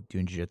people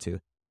doing jiu-jitsu,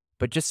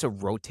 but just to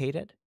rotate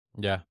it.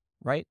 Yeah.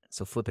 Right?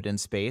 So flip it in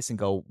space and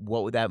go,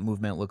 what would that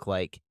movement look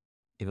like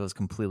if it was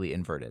completely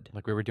inverted?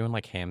 Like we were doing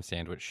like ham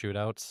sandwich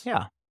shootouts.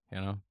 Yeah.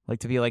 Like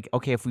to be like,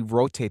 okay, if we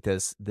rotate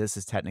this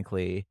is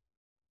technically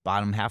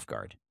bottom half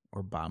guard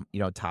or bottom,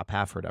 top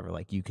half or whatever.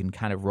 Like you can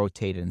kind of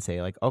rotate it and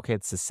say like, okay,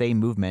 it's the same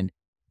movement.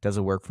 Does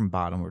it work from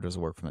bottom or does it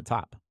work from the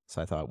top?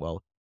 So I thought,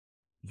 well,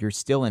 you're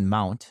still in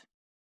mount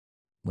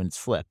when it's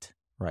flipped,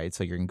 right?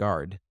 So you're in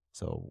guard.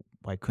 So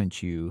why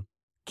couldn't you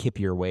kip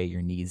your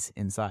knees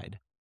inside?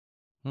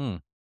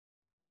 You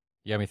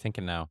got me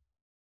thinking now.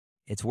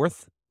 It's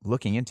worth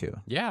looking into.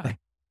 Yeah.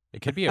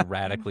 It could be a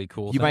radically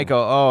cool thing. Might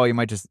go, you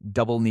might just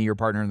double knee your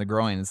partner in the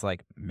groin. It's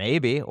like,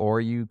 maybe. Or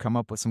you come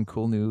up with some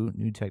cool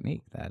new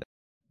technique that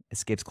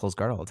escapes closed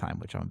guard all the time,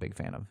 which I'm a big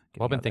fan of.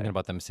 Well, I've been thinking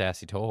about them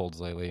sassy toe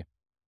holds lately. You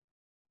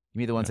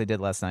mean the ones I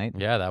did last night?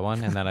 Yeah, that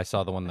one. And then I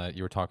saw the one that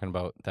you were talking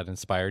about that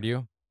inspired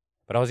you.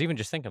 But I was even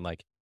just thinking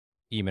like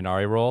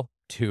Imanari roll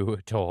to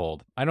toe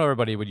hold. I know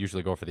everybody would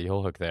usually go for the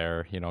heel hook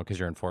there, because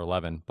you're in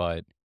 411, but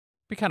it'd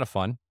be kind of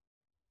fun.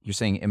 You're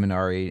saying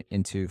Imanari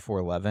into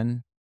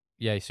 411?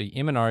 Yeah, so you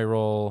Imanari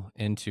roll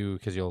into,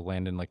 because you'll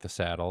land in like the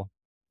saddle.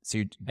 So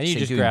you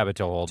just grab a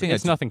toe hold.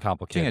 It's nothing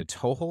complicated. Doing a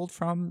toe hold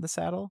from the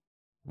saddle?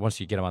 Once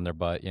you get them on their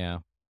butt, yeah.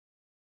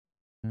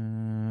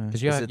 Because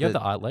Is it you have the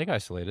the leg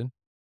isolated.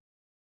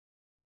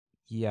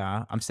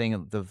 Yeah, I'm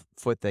saying the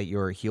foot that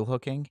you're heel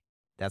hooking,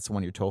 that's the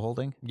one you're toe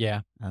holding?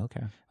 Yeah. Oh,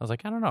 okay, I was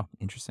like, I don't know.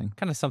 interesting.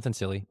 Kind of something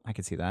silly. I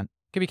could see that.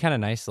 Could be kind of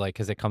nice, like,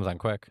 because it comes on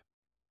quick.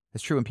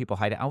 It's true when people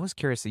hide it. I was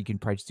curious that you can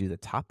probably just do the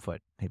top foot,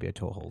 maybe a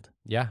toe hold.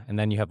 Yeah. And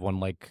then you have one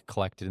leg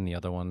collected in the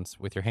other ones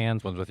with your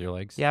hands, one's with your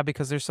legs. Yeah,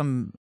 because there's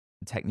some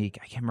technique,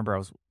 I can't remember, I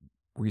was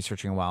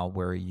researching a while,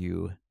 where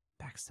you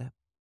backstep?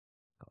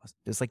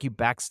 It's like you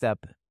backstep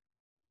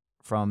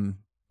from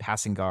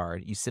passing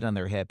guard, you sit on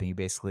their hip, and you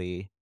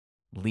basically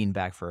lean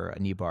back for a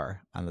knee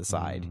bar on the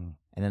side, Mm.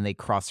 and then they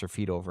cross their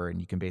feet over, and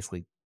you can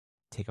basically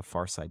take a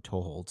far side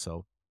toe hold.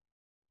 So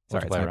We'll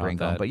have sorry, to it's play my around brain with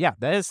going, that. but yeah,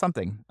 that is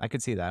something. I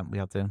could see that. We'll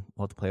have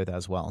to play with that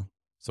as well.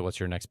 So what's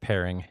your next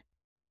pairing?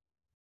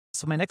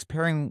 So my next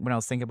pairing, when I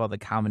was thinking about the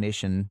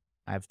combination,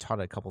 I've taught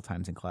it a couple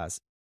times in class,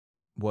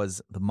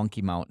 was the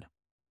monkey mount,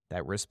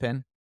 that wrist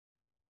pin.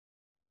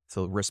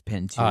 So wrist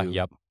pin to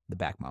Yep. the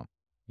back mount.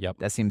 Yep.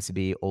 That seems to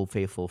be old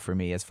faithful for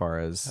me as far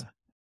as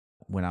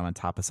when I'm on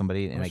top of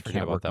somebody I and I always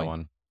forget about that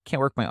one. can't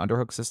work my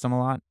underhook system a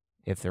lot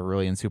if they're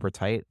really in super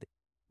tight.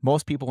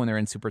 Most people, when they're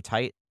in super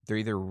tight, they're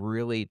either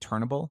really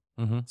turnable,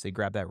 Mm-hmm. so you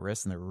grab that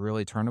wrist and they're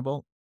really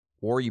turnable,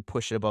 or you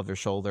push it above their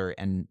shoulder,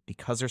 and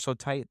because they're so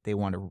tight, they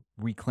want to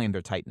reclaim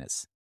their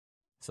tightness.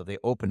 So they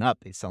open up,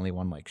 they suddenly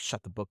want to like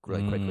shut the book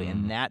really quickly,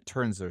 and that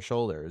turns their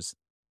shoulders.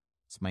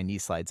 So my knee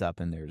slides up,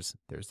 and there's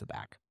the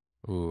back.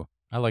 Ooh,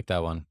 I like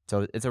that one.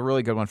 So it's a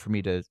really good one for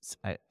me to.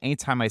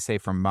 Anytime I say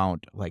from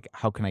mount, like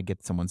how can I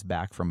get someone's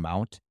back from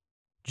mount?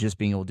 Just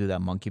being able to do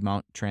that monkey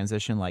mount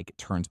transition like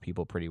turns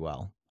people pretty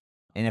well.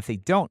 And if they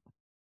don't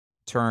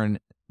turn,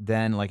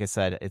 then like I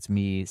said, it's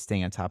me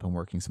staying on top and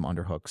working some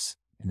underhooks,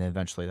 and then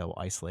eventually that will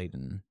isolate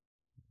and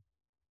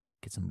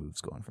get some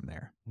moves going from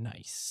there.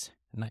 Nice.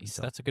 Nice.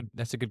 So-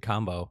 That's a good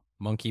combo.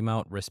 Monkey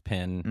mount, wrist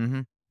pin.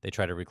 Mm-hmm. They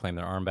try to reclaim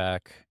their arm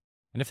back.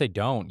 And if they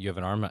don't, you have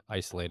an arm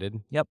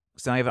isolated. Yep.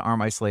 So now you have an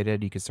arm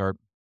isolated. You can start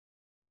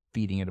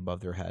feeding it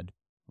above their head.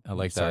 I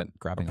like start that. Or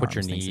grabbing put your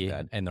arms, things like knee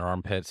that. in their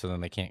armpit so then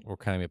they can't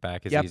reclaim it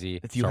back as Yep. easy.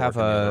 If you Start have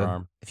working the other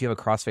arm. if you have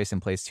a crossface in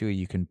place too,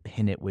 you can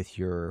pin it with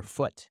your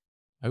foot,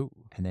 Oh.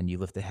 and then you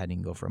lift the head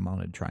and go for a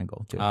mounted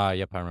triangle too.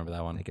 Yep, I remember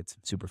that one. Like it's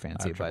super I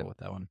fancy, have but trouble with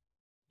that one.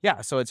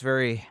 yeah. So it's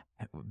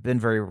been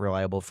very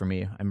reliable for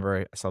me. I remember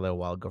I saw that a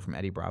while ago from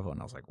Eddie Bravo, and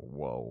I was like,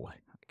 whoa, I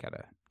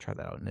gotta try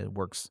that out, and it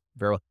works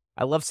very well.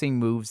 I love seeing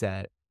moves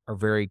that are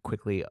very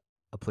quickly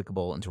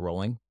applicable into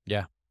rolling.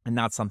 Yeah. And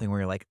not something where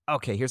you're like,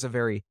 okay, here's a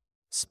very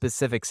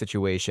specific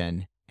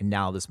situation, and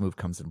now this move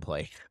comes into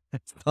play.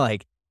 It's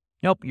like,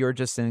 nope, you're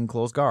just in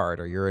close guard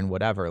or you're in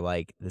whatever.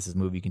 Like, this is a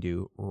move you can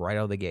do right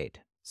out of the gate.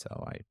 So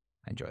I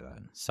enjoy that.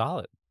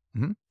 Solid.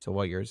 So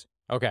what yours?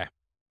 Okay.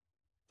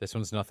 This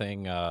one's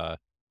nothing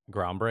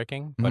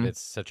groundbreaking, but Mhm.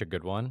 it's such a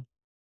good one.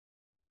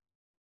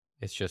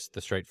 It's just the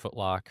straight foot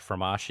lock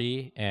from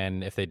Ashi,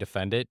 and if they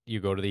defend it,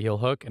 you go to the heel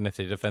hook, and if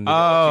they defend the heel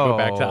hook, you go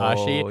back to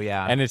Ashi, Oh,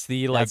 yeah. and it's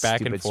the like That's back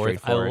stupid and forth. I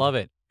straightforward. love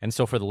it. And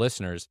so for the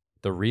listeners,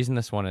 the reason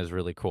this one is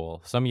really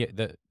cool, some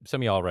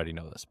of you already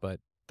know this,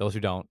 but those who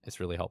don't, it's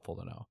really helpful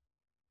to know.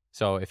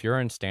 So if you're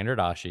in standard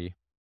Ashi,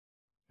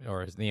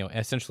 or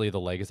essentially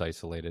the leg is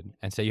isolated,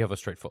 and say you have a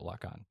straight foot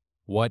lock on,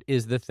 what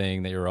is the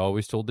thing that you're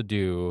always told to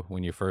do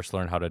when you first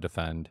learn how to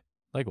defend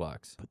leg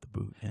locks? Put the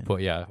boot in.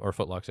 Or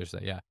foot locks, I should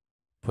say. Yeah,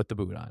 put the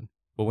boot on.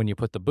 But when you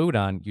put the boot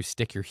on, you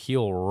stick your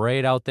heel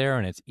right out there,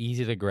 and it's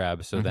easy to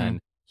grab. So then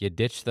you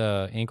ditch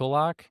the ankle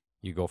lock,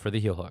 you go for the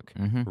heel hook.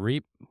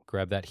 Reap,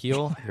 grab that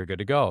heel, you're good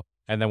to go.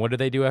 And then what do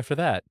they do after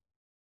that?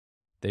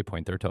 They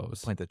point their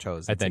toes. Point the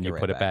toes. And then you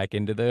put it back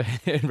into the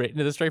right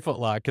into the straight foot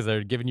lock because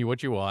they're giving you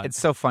what you want. It's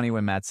so funny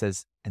when Matt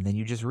says, and then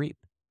you just reap.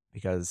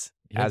 Because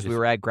Yeah, as we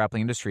were at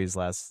Grappling Industries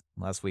last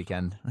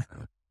weekend,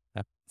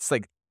 it's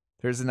like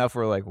there's enough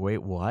where we're like, wait,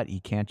 what?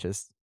 You can't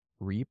just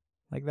reap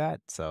like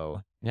that?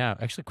 So yeah,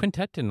 actually,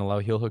 Quintet didn't allow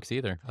heel hooks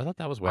either. I thought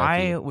that was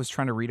wacky. I was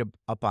trying to read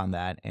up on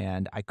that,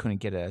 and I couldn't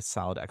get a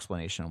solid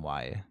explanation on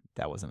why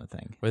that wasn't a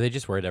thing. Were they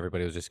just worried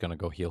everybody was just going to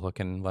go heel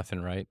hooking left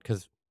and right?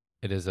 Because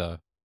it is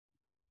a.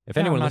 If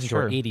Yeah, I'm anyone not listens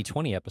sure. to our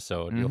 80-20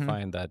 episode, you'll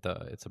find that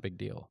it's a big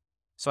deal.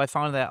 So I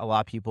found that a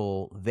lot of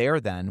people there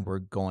then were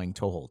going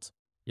toe holds.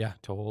 Yeah,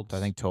 toe holds. So I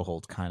think toe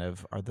holds kind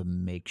of are the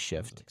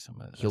makeshift like some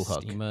of the heel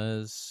hook.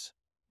 steamas.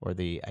 Or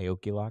the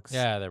Aoki locks.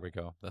 Yeah, there we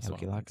go. That's the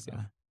Aoki one. locks,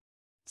 yeah.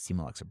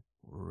 Steamer locks are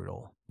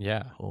brutal.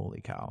 Yeah,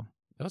 Holy cow.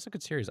 that was a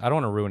good series. I don't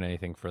want to ruin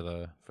anything for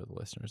the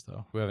listeners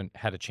though. We haven't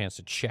had a chance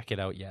to check it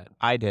out yet.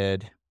 I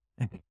did.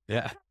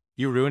 Yeah,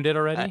 you ruined it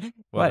already.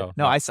 What?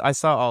 No, I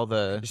saw all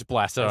the. just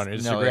blast it on No,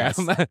 Instagram.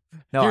 yes.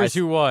 No, Here's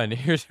who won.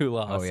 Here's who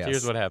lost. yes.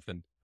 Here's what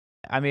happened.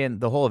 I mean,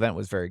 the whole event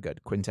was very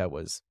good. Quintet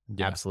was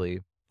Yeah.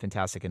 absolutely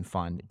fantastic and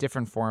fun.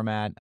 Different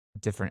format,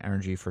 different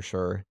energy for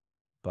sure.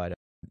 But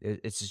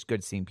it's just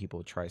good seeing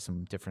people try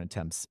some different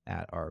attempts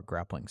at our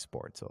grappling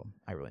sport. So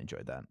I really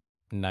enjoyed that.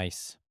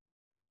 Nice.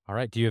 All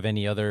right. Do you have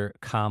any other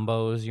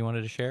combos you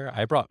wanted to share?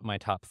 I brought my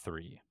top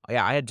 3.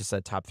 Yeah, I had just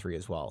a top 3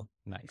 as well.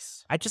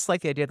 Nice. I just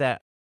like the idea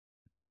that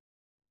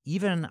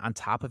even on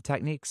top of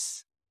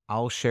techniques,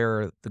 I'll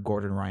share the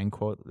Gordon Ryan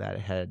quote that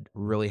had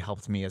really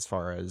helped me as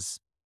far as,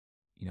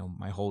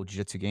 my whole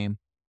jiu-jitsu game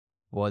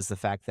was the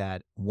fact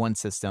that one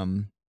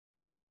system,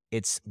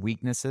 its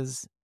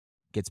weaknesses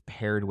gets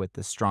paired with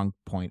the strong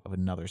point of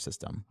another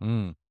system.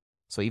 Mm.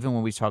 So even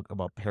when we talk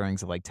about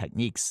pairings of like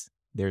techniques,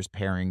 there's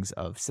pairings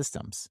of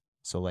systems.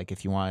 So like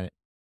if you want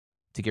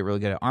to get really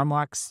good at arm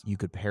locks, you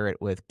could pair it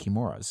with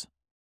kimuras.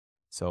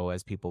 So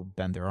as people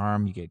bend their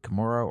arm, you get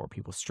kimura, or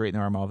people straighten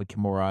their arm out of a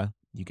kimura,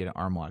 you get an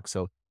arm lock.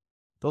 So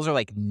those are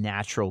like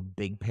natural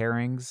big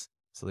pairings.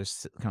 So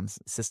there's kind of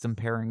system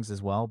pairings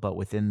as well, but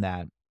within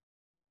that,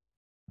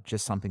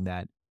 just something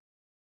that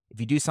if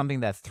you do something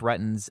that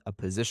threatens a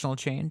positional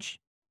change,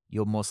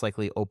 you'll most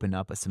likely open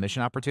up a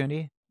submission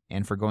opportunity.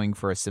 And for going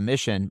for a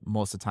submission,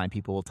 most of the time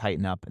people will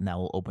tighten up and that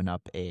will open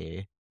up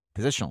a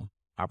positional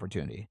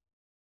opportunity.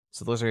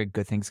 So those are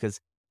good things because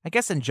I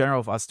guess in general,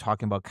 of us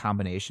talking about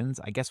combinations,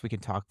 I guess we can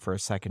talk for a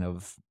second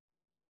of,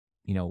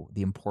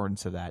 the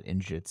importance of that in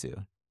jiu-jitsu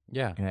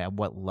Yeah. and at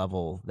what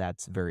level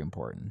that's very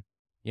important.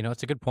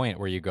 It's a good point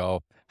where you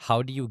go,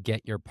 how do you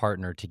get your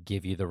partner to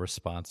give you the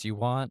response you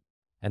want?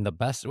 And the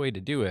best way to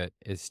do it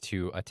is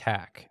to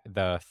attack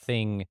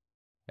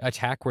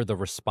where the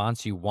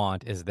response you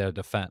want is their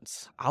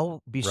defense,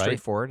 I'll be right?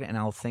 straightforward and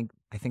I think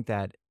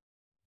that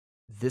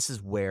this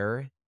is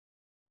where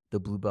the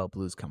blue belt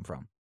blues come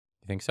from.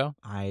 You think so?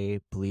 I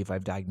believe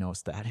I've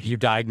diagnosed that. You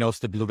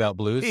diagnosed the blue belt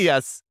blues?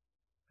 Yes.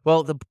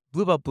 Well, the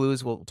blue belt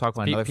blues, we'll talk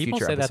about another People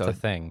future say that's a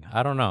episode. thing.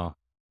 I don't know.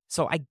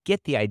 So I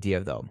get the idea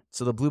though.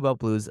 So the blue belt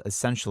blues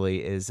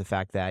essentially is the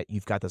fact that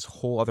you've got this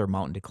whole other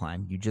mountain to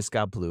climb. You just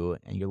got blue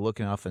and you're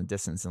looking off in the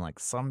distance and like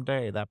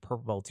someday that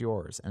purple belt's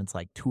yours. And it's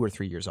like 2 or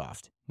 3 years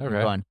off. And you're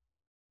Okay. going,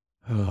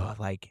 oh,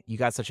 like you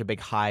got such a big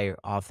high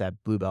off that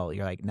blue belt.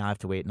 You're like, now I have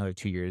to wait another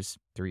 2 years,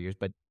 3 years.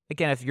 But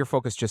again, if you're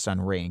focused just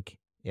on rank,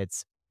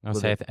 it's a I'll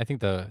little say bit I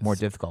think more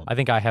difficult. I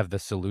think I have the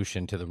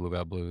solution to the blue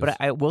belt blues. But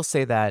I will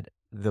say that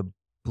the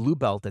blue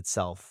belt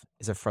itself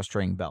is a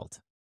frustrating belt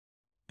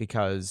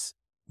because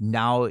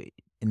now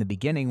in the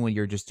beginning, when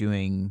you're just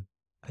doing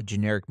a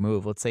generic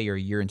move, let's say you're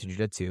a year into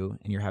jiu-jitsu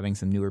and you're having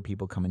some newer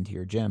people come into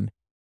your gym,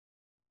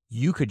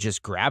 you could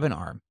just grab an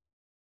arm,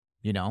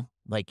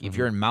 Like if Mhm.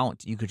 you're in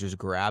mount, you could just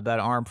grab that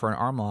arm for an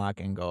arm lock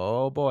and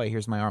go, oh boy,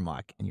 here's my arm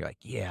lock. And you're like,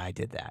 yeah, I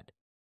did that.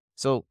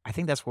 So I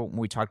think that's what when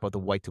we talked about the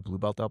white to blue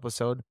belt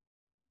episode,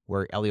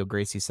 where Elio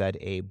Gracie said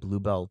a blue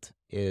belt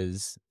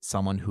is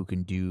someone who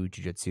can do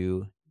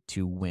jiu-jitsu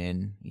to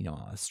win,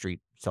 a street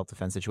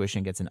self-defense situation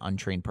against an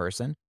untrained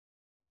person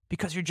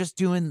because you're just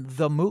doing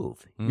the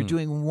move. You're Mm.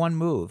 doing one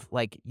move.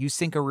 Like you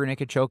sink a rear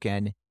naked choke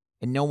in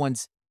and no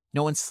one's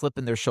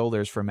slipping their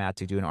shoulders for a mat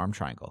to do an arm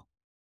triangle.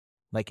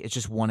 Like it's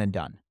just one and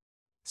done.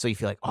 So you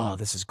feel like, oh,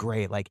 this is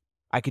great. Like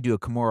I could do a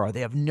Kimura. They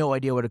have no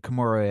idea what a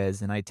Kimura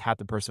is. And I tap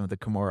the person with a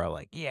Kimura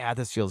like, yeah,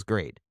 this feels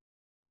great.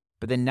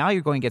 But then now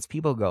you're going against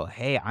people who go,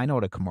 hey, I know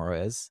what a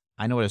Kimura is.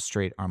 I know what a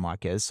straight arm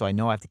lock is. So I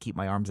know I have to keep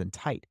my arms in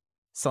tight.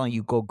 Selling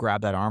you go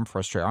grab that arm for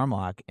a straight arm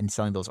lock and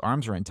selling those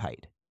arms are in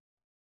tight.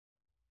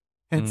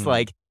 It's Mm.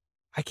 like,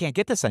 I can't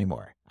get this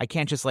anymore. I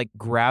can't just like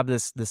grab the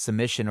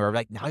submission or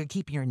like now you're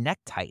keeping your neck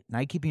tight. Now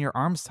you're keeping your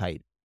arms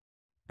tight.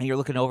 And you're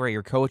looking over at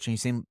your coach and you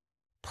see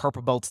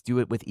purple belts do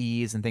it with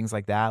ease and things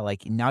like that.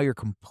 Like now you're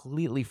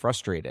completely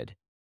frustrated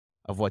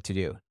of what to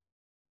do.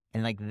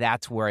 And like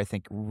that's where I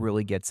think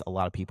really gets a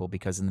lot of people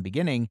because in the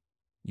beginning,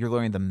 you're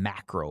learning the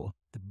macro,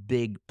 the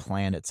big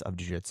planets of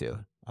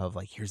jiu-jitsu of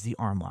like, here's the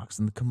arm locks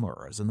and the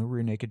kimuras and the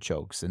rear naked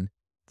chokes and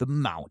the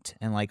mount.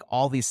 And like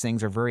all these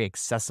things are very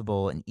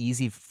accessible and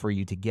easy for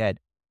you to get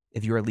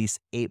if you're at least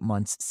 8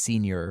 months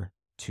senior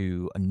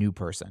to a new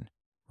person,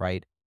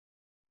 right?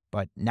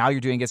 But now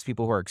you're doing against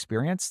people who are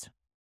experienced.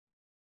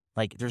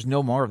 Like there's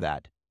no more of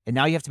that. And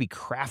now you have to be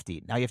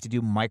crafty. Now you have to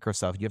do micro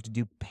stuff. You have to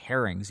do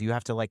pairings. You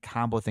have to like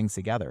combo things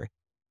together.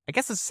 I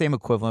guess it's the same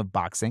equivalent of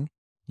boxing.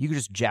 You could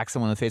just jack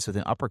someone in the face with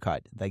an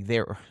uppercut. Like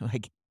they're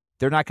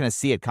not going to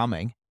see it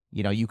coming.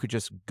 You could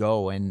just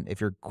go and if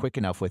you're quick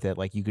enough with it,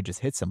 like you could just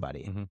hit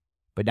somebody. Mhm.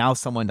 But now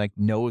someone like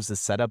knows the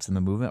setups and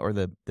the movement or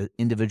the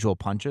individual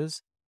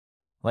punches,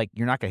 like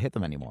you're not going to hit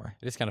them anymore.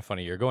 It is kind of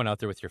funny. You're going out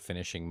there with your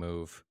finishing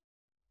move,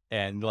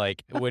 and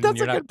like when That's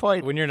you're a good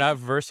point. not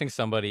versing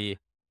somebody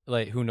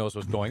like who knows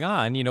what's going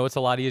on, it's a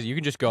lot easier. You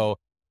can just go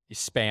you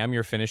spam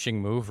your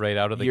finishing move right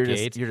out of the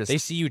gate. You're They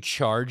just see you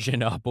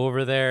charging up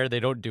over there. They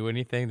don't do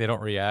anything. They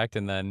don't react,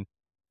 and then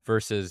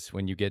versus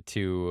when you get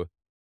to,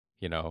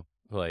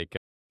 like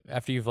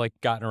after you've like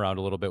gotten around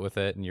a little bit with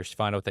it, and you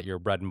find out that your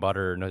bread and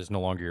butter is no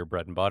longer your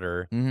bread and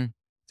butter. Mhm.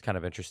 It's kind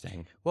of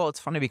interesting. Well, it's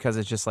funny because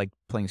it's just like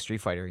playing Street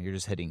Fighter. You're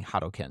just hitting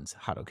Hadokens,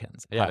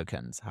 Hadokens, Yeah.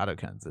 Hadokens,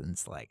 Hadokens, and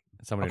it's like,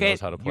 Somebody okay,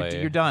 knows how to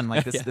play. you're done.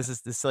 Like Yeah. this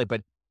is silly.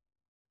 But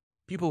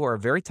people who are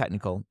very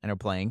technical and are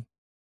playing,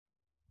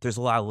 there's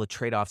a lot of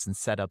trade-offs and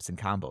setups and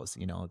combos.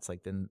 It's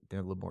like then they're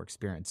a little more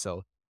experienced.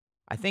 So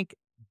I think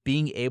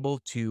being able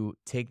to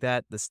take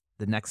the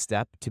next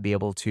step to be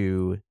able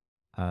to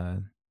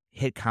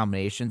hit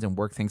combinations and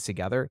work things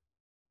together,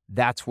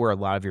 that's where a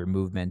lot of your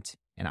movement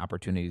and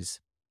opportunities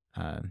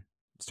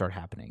start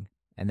happening.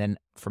 And then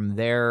from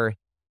there,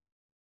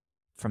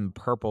 from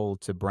purple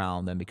to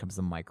brown, then becomes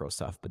the micro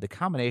stuff. But the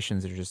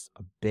combinations are just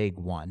a big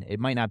one. It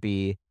might not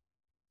be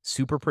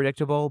super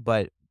predictable,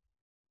 but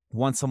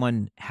once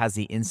someone has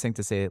the instinct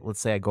to say, let's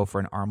say I go for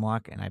an arm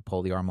lock and I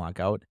pull the arm lock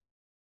out,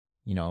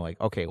 like,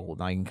 okay, well,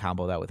 now you can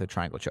combo that with a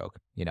triangle choke.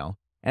 And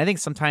I think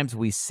sometimes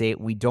we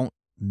don't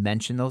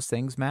mention those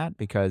things, Matt,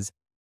 because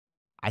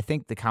I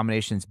think the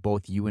combinations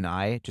both you and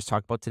I just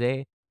talked about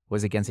today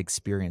was against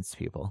experienced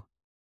people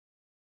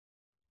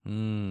a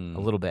Mm.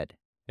 little bit.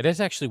 It is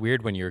actually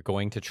weird when you're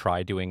going to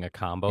try doing a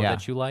combo Yeah.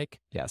 that you like,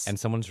 Yes. and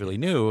someone's really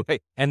new, Hey,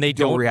 and they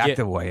don't react get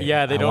the way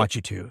yeah, they I don't want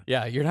you to.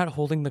 yeah, you're not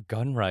holding the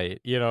gun right,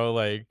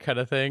 like,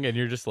 kinda thing, and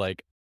you're just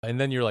like and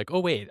then you're like,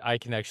 "Oh, wait, I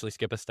can actually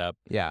skip a step.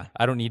 Yeah.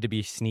 I don't need to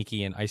be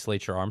sneaky and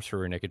isolate your arms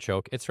for a naked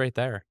choke. It's right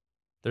there.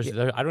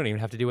 Yeah. I don't even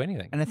have to do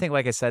anything." And I think,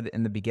 like I said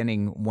in the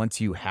beginning, once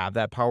you have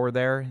that power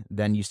there,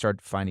 then you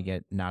start finding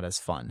it not as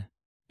fun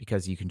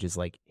because you can just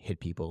like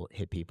hit people, and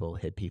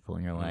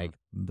you're Mm. like,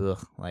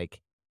 ugh, like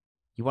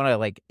you want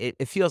to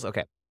it feels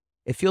okay.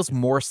 It feels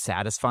more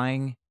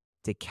satisfying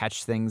to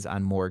catch things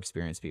on more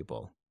experienced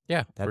people.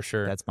 Yeah, for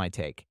sure. That's my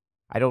take.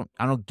 I don't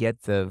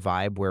get the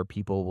vibe where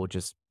people will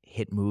just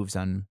hit moves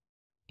on,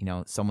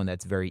 someone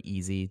that's very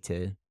easy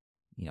to,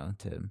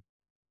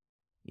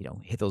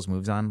 hit those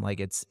moves on. Like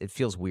it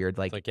feels weird.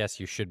 It's like, yes,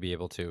 you should be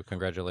able to.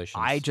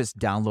 Congratulations. I just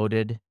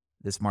downloaded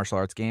this martial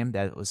arts game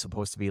that was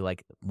supposed to be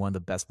like one of the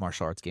best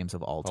martial arts games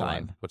of all Hold on.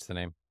 time. What's the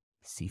name?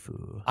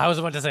 Sifu. I was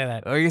about to say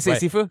that. Oh, you gonna say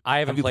Wait, Sifu? I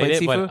Have haven't you played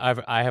it, Sifu?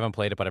 but I haven't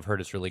played it, but I've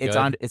heard it's really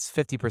good. It's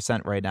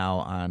 50% right now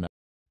on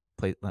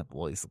at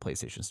least the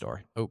PlayStation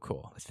Store. Oh,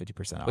 cool. It's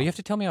 50% off. Well, you have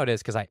to tell me how it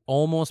is because I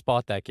almost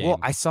bought that game. Well,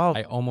 I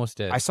almost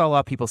did. saw a lot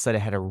of people said it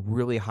had a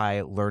really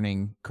high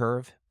learning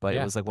curve, but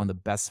Yeah. it was like one of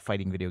the best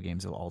fighting video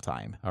games of all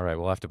time. All right,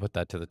 we'll have to put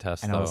that to the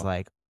test. And though. I was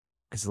like,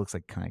 because it looks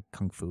like kind of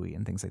kung fu-y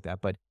and things like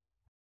that. But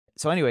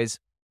so, anyways,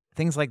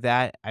 things like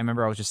that. I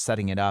remember I was just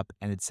setting it up,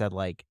 and it said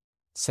like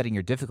setting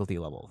your difficulty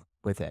level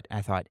with it. And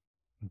I thought,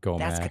 go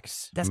that's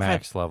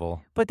max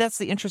level. but that's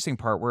the interesting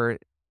part where,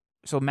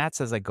 so Matt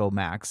says like go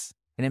max,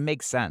 and it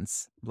makes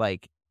sense.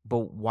 Like,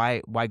 but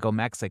why go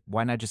max? Like,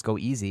 why not just go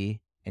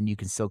easy and you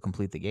can still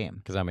complete the game?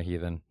 Because I'm a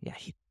heathen. Yeah.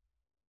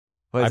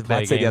 What did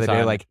Matt say the other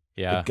day? Like,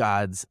 yeah, the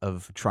gods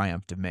of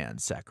triumph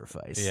demand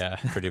sacrifice. yeah,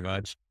 pretty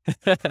much.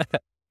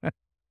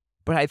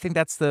 But I think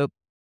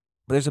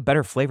there's a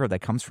better flavor that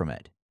comes from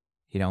it.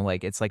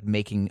 Like it's like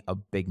making a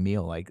big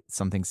meal. Like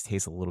some things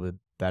taste a little bit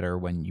better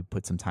when you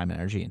put some time and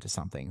energy into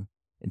something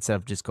instead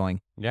of just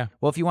going, yeah.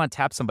 well, if you want to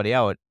tap somebody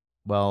out,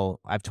 well,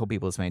 I've told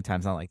people this many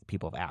times, not like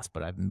people have asked,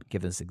 but I've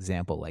given this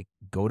example, like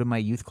go to my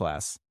youth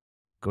class,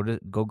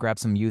 go grab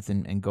some youth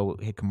and go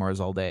hit Kimaras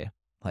all day.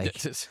 Like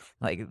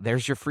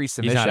there's your free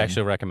submission. He's not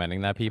actually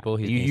recommending that, people.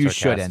 He's being you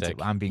sarcastic.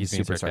 shouldn't. I'm being He's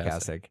super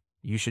sarcastic.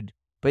 You should,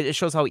 but it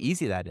shows how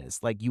easy that is.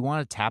 Like you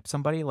want to tap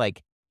somebody,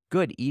 like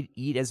good,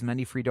 eat as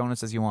many free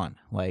donuts as you want.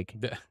 Like,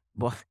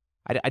 well,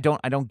 I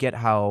don't get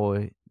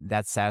how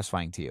that's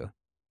satisfying to you.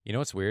 You know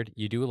what's weird?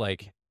 You do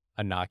like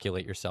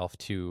inoculate yourself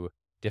to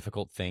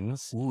difficult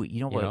things. Ooh, you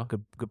know what?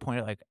 Good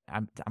point. Like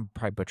I'm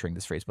probably butchering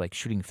this phrase, but like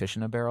shooting fish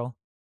in a barrel.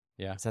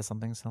 Yeah. Is that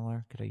something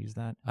similar? Could I use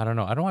that? I don't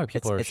know. I don't know why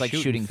people It's like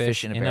shooting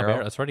fish in a the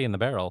barrel. It's already in the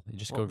barrel. You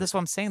just go. That's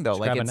what I'm saying though. just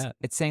Like grab a net.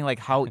 it's saying like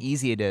how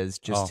easy it is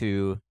just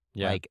to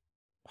Yeah. like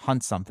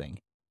hunt something.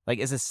 Like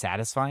is it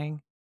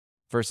satisfying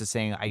versus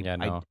saying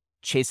I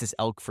chase this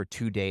elk for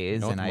 2 days You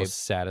know what and the I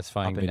most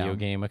satisfying up and video down.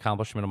 game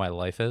accomplishment of my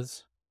life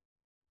is?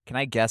 Can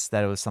I guess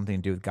that it was something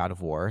to do with God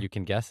of War? You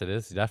can guess it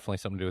is definitely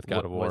something to do with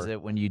God of War. Was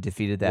it when you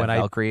defeated that when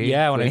Valkyrie?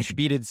 when I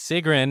defeated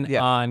Sigrun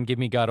Yeah. on Give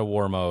Me God of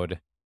War mode.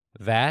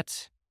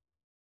 That,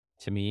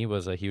 to me,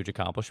 was a huge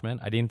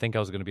accomplishment. I didn't think I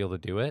was going to be able to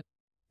do it.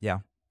 Yeah.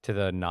 To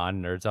the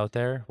non-nerds out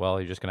there, well,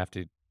 you're just going to have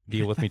to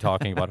deal with me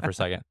talking about it for a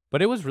second.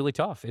 But it was really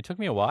tough. It took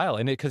me a while.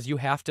 And because you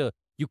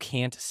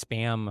can't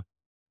spam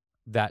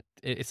that.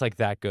 It's like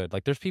that good.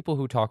 Like there's people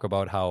who talk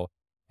about how,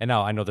 and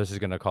now I know this is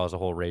going to cause a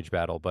whole rage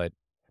battle, but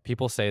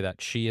people say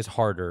that she is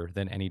harder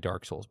than any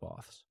Dark Souls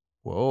boss.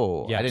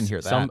 Whoa, Yes. I didn't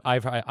hear that.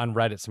 On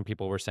Reddit, some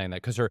people were saying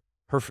that because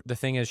the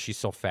thing is she's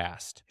so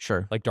fast.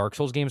 Sure. Like Dark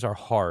Souls games are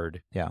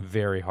hard, Yeah.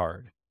 very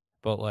hard,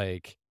 but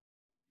like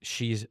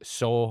she's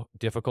so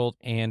difficult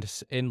and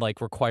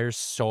like requires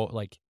so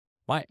like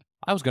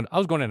I was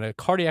going in a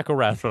cardiac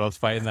arrest when I was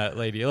fighting that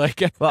lady. Like,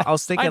 well, I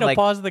was thinking I had to like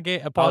pause the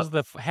game,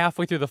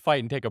 halfway through the fight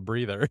and take a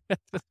breather.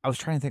 I was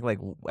trying to think like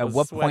I at was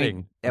what sweating.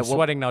 point I'm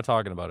sweating now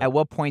talking about it. At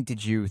what point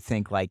did you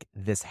think like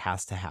this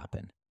has to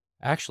happen?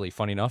 Actually,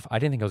 funny enough, I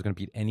didn't think I was going to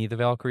beat any of the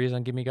Valkyries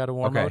on Give Me God of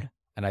War Okay. mode,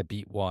 and I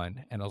beat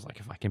one, and I was like,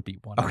 if I can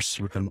beat one, Oh, I'll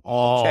shoot them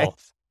all. Okay.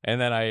 And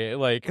then I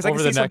like 'Cause I can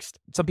over the see next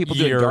some people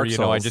year, doing Dark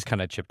Souls. I just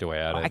kind of chipped away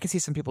at it. I can see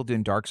some people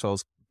doing Dark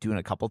Souls doing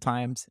a couple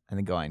times and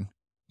then going,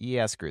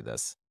 yeah, screw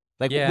this.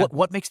 Like, Yeah.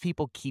 what makes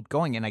people keep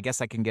going? And I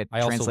guess I can get I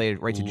also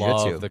translated right to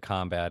love jiu-jitsu. the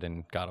combat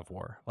in God of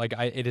War. Like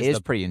It is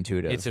pretty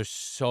intuitive. It's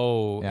just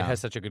so Yeah. it has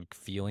such a good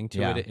feeling to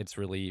Yeah. it. It's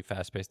really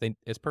fast paced.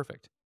 It's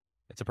perfect.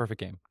 It's a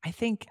perfect game. I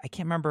think I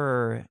can't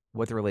remember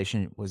what the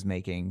relation was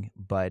making,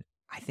 but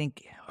I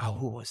think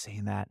who was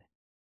saying that?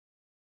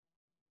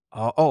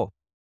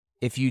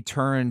 if you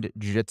turned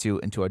jiu-jitsu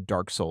into a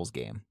Dark Souls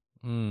game.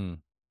 Mm.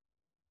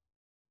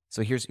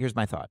 So here's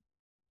my thought.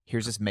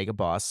 Here's this mega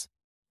boss.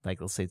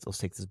 Like let's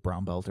take this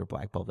brown belt or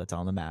black belt that's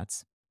on the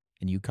mats,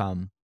 and you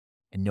come,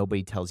 and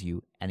nobody tells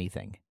you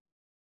anything.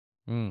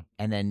 Mm.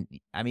 And then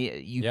I mean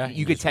Yeah, you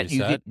you could just reset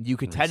you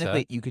could and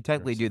reset.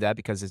 technically do that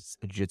because it's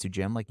a jiu-jitsu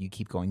gym. Like you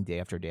keep going day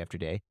after day after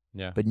day,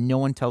 Yeah. but no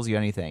one tells you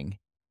anything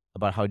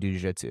about how to do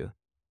jiu-jitsu,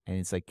 and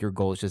it's like your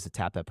goal is just to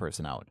tap that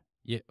person out.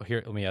 Yeah.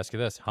 Here, let me ask you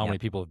this: how Yeah. many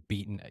people have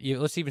beaten?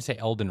 Let's even say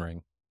Elden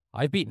Ring.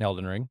 I've beaten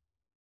Elden Ring,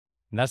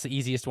 and that's the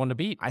easiest one to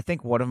beat. I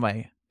think one of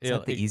my is Yeah,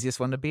 that the easiest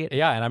one to beat?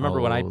 yeah, and I remember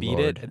when I Oh beat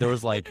Lord. it, there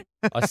was like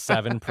a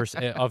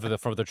 7% of the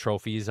for the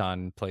trophies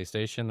on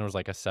PlayStation. There was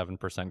like a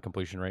 7%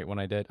 completion rate when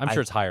I did. I'm I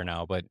sure it's higher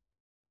now, but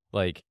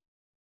like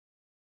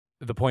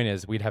the point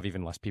is, we'd have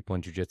even less people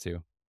in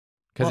jujitsu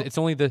because well, it's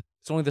only the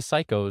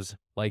psychos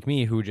like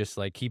me who just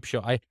like keep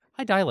show. I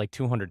die like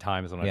 200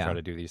 times when I try yeah.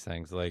 to do these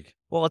things. Like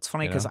Well, it's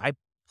funny you because know, I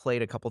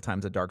played a couple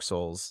times of Dark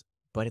Souls,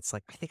 but it's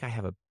like I think I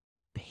have a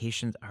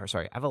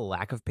I have a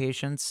lack of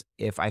patience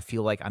if I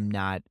feel like I'm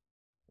not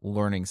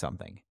learning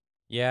something.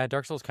 yeah,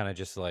 Dark Souls kind of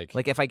just like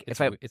Like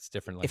it's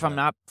different like if I'm that.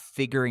 not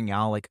figuring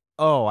out like,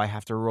 oh, I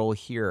have to roll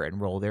here and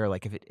roll there,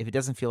 like if it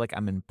doesn't feel like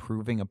I'm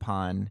improving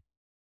upon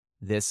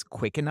this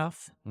quick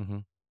enough, Hmm.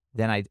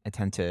 then I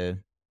tend to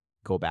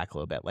go back a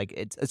little bit. Like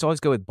it's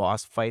always good with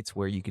boss fights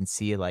where you can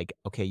see like,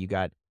 okay, you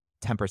got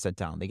 10%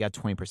 down, they got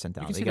 20% You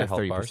down, can they see their got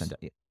health 30% bars. down.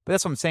 But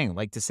that's what I'm saying.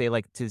 Like to say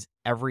like to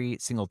every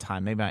single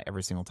time, maybe not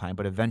every single time,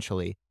 but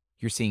eventually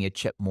you're seeing it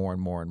chip more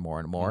and more and more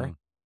and more. Mm,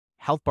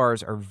 Health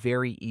bars are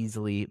very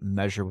easily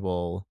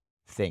measurable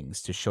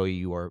things to show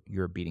you're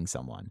beating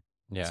someone.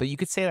 yeah. So you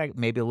could say like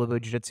maybe a little bit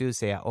of jiu-jitsu,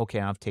 say, okay,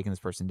 now I've taken this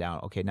person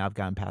down. Okay, now I've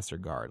gotten past their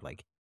guard.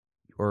 Like,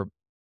 or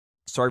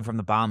starting from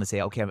the bottom and say,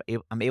 okay,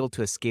 I'm able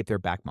to escape their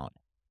back mount,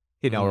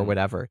 or Mm,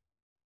 whatever.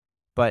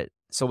 But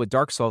so with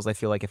Dark Souls, I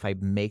feel like if I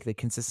make the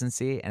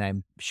consistency and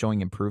I'm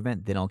showing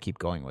improvement, then I'll keep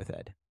going with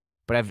it.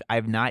 But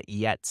I've not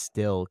yet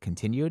still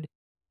continued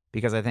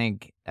because I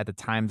think at the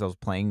times I was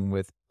playing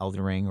with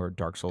Elden Ring or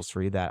Dark Souls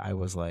 3 that I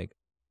was like,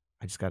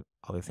 I just got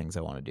other things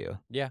I want to do.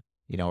 yeah.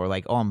 Or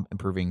like, oh, I'm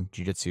improving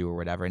jujitsu or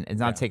whatever. And it's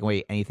not Yeah. taking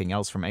away anything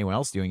else from anyone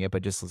else doing it,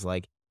 but just was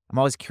like, I'm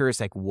always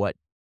curious, like what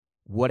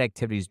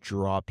activities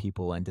draw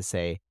people in to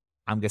say,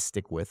 I'm gonna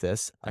stick with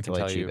this I can until I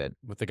tell achieve you it.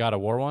 with the God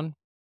of War one,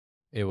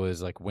 it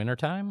was like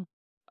wintertime.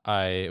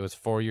 It was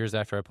 4 years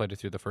after I played it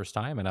through the first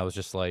time, and I was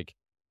just like,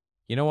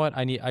 you know what?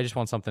 I just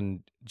want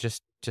something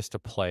just to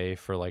play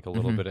for like a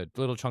little Hmm. bit, a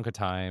little chunk of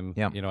time,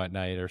 Yeah, at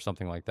night or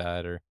something like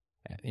that, or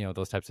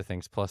those types of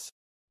things. Plus,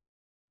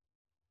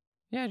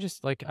 yeah,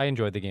 just like I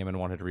enjoyed the game and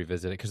wanted to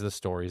revisit it because the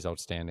story is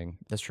outstanding.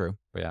 that's true.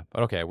 But yeah,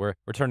 but okay, we're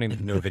turning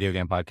into a video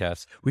game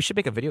podcast. We should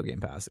make a video game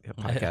I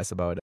podcast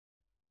about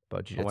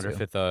wonder if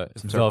jujitsu.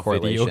 if Some sort of the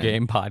video correlation.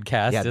 game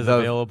podcast Yeah, is the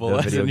available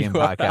as video an game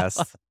URL.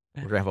 podcast.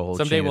 We're gonna have a whole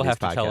Someday chain of we'll these have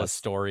to tell a podcasts.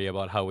 story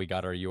about how we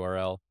got our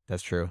URL.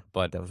 That's true.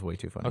 But That was way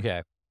too funny.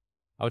 okay,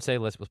 I would say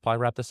let's probably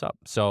wrap this up.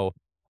 So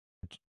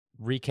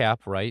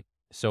recap, right?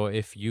 So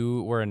if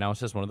you were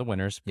announced as one of the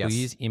winners, Yes.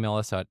 please email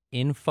us at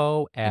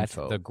info at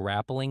Info. Yep.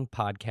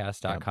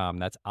 thegrapplingpodcast.com.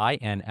 That's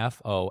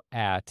info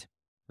at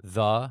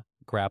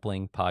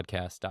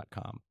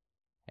thegrapplingpodcast.com.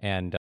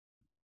 And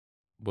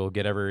we'll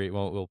get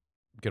a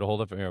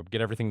hold of,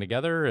 get everything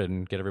together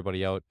and get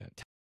everybody out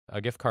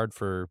a gift card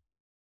for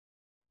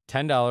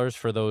 $10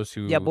 for those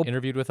Yeah, who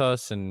interviewed with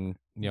us, and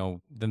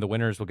then the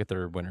winners will get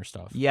their winner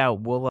stuff.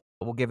 we'll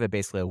give it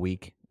basically a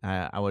week.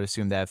 I would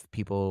assume that if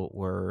people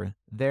were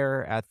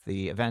there at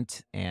the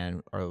event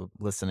and are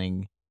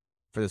listening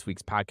for this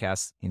week's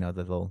podcast,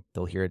 that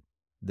they'll hear it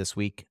this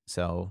week.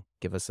 So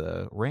give us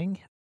a ring,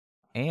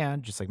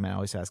 and just like Matt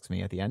always asks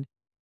me at the end,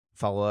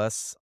 follow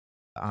us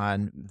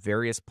on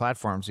various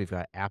platforms. We've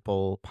got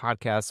Apple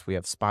Podcasts, we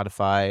have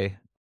Spotify.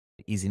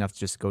 Easy enough to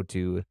just go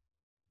to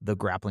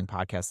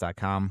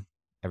thegrapplingpodcast.com.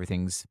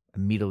 Everything's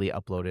immediately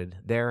uploaded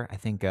there. I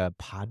think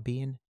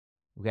Podbean.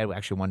 We got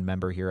actually one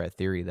member here at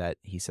Theory that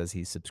he says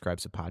he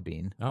subscribes to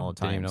Podbean Oh, all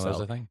the didn't even time. know that was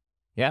So a thing.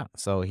 yeah,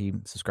 so he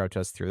subscribed to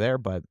us through there.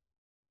 But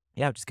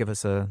yeah, just give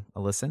us a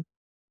listen.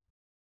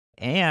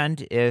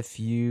 And if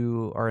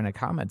you are in a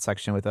comment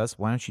section with us,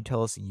 why don't you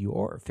tell us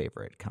your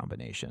favorite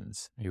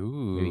combinations? Maybe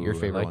your Ooh, I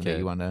favorite one like that it.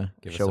 you want to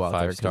Give us show a out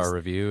there. 5-star 'Cause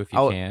review if you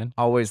I can.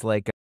 always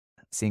like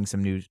seeing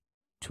some new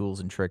tools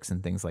and tricks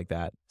and things like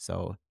that.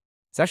 So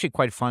it's actually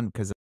quite fun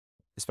because,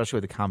 especially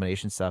with the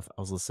combination stuff,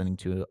 I was listening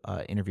to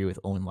an interview with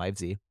Owen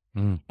Livesey,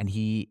 Mm. and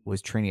he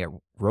was training at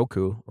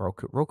Roka. I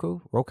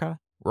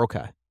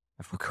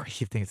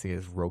keep thinking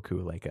it's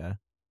Roku, like a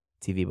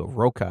TV, but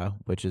Roka,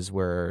 which is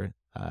where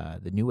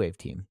the New Wave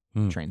team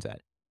Mm. trains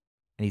at.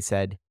 And he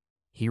said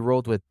he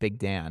rolled with Big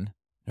Dan,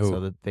 so Oh,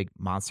 the big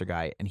monster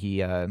guy, and he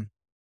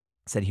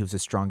said he was the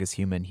strongest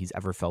human he's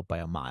ever felt by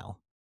a mile.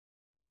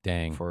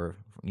 dang. I'm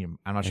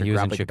not And sure he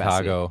was in grappling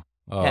capacity. Chicago.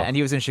 Yeah, Oh, and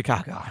he was in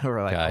Chicago.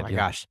 We're like, oh God, my yeah.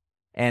 gosh.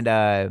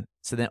 And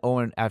so then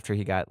Owen, after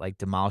he got like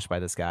demolished by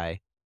this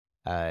guy,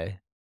 uh,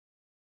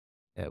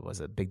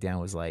 Big Dan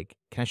was like,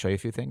 "Can I show you a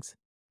few things?"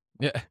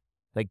 Yeah.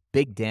 like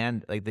Big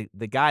Dan, like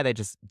the guy that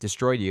just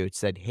destroyed you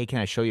said, "Hey, can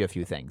I show you a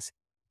few things?"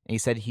 And he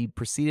said he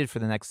proceeded for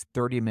the next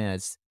 30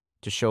 minutes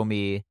to show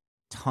me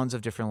tons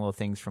of different little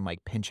things from like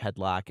pinch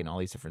headlock and all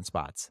these different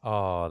spots.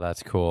 Oh,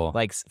 that's cool.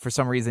 Like for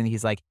some reason,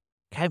 he's like,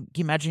 can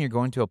you imagine you're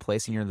going to a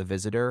place and you're the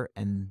visitor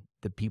and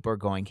the people are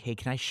going, "Hey,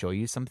 can I show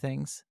you some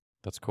things?"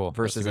 That's cool. That's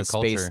Versus a a good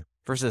space culture.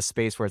 versus a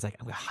space where it's like,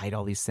 "I'm gonna hide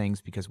all these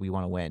things because we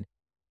want to win."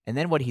 And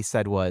then what he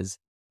said was,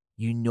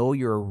 "You know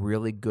you're a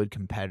really good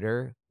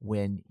competitor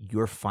when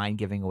you're fine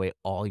giving away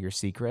all your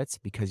secrets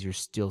because you're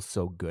still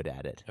so good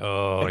at it."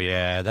 Oh,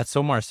 yeah. That's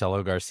so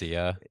Marcelo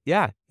Garcia.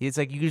 Yeah, he's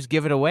like, "You just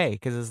give it away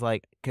because it's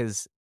like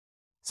because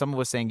someone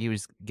was saying he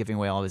was giving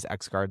away all his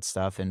X guard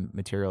stuff and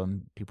material,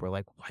 and people were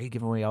like, "Why are you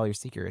giving away all your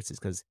secrets?" It's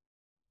because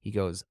he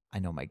goes, "I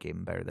know my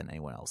game better than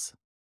anyone else."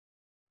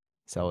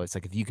 So it's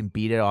like if you can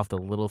beat it off the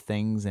little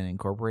things and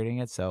incorporating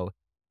it. So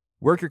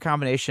work your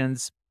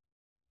combinations,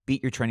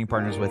 beat your training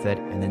partners with it,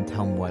 and then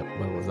tell them what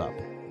was up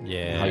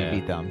and how you Yeah.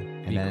 beat them.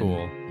 And Be then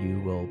cool. you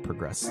will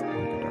progress like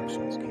a Dark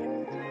Souls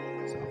game.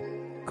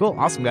 So cool.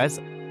 Awesome, guys.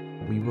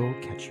 We will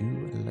catch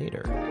you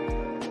later.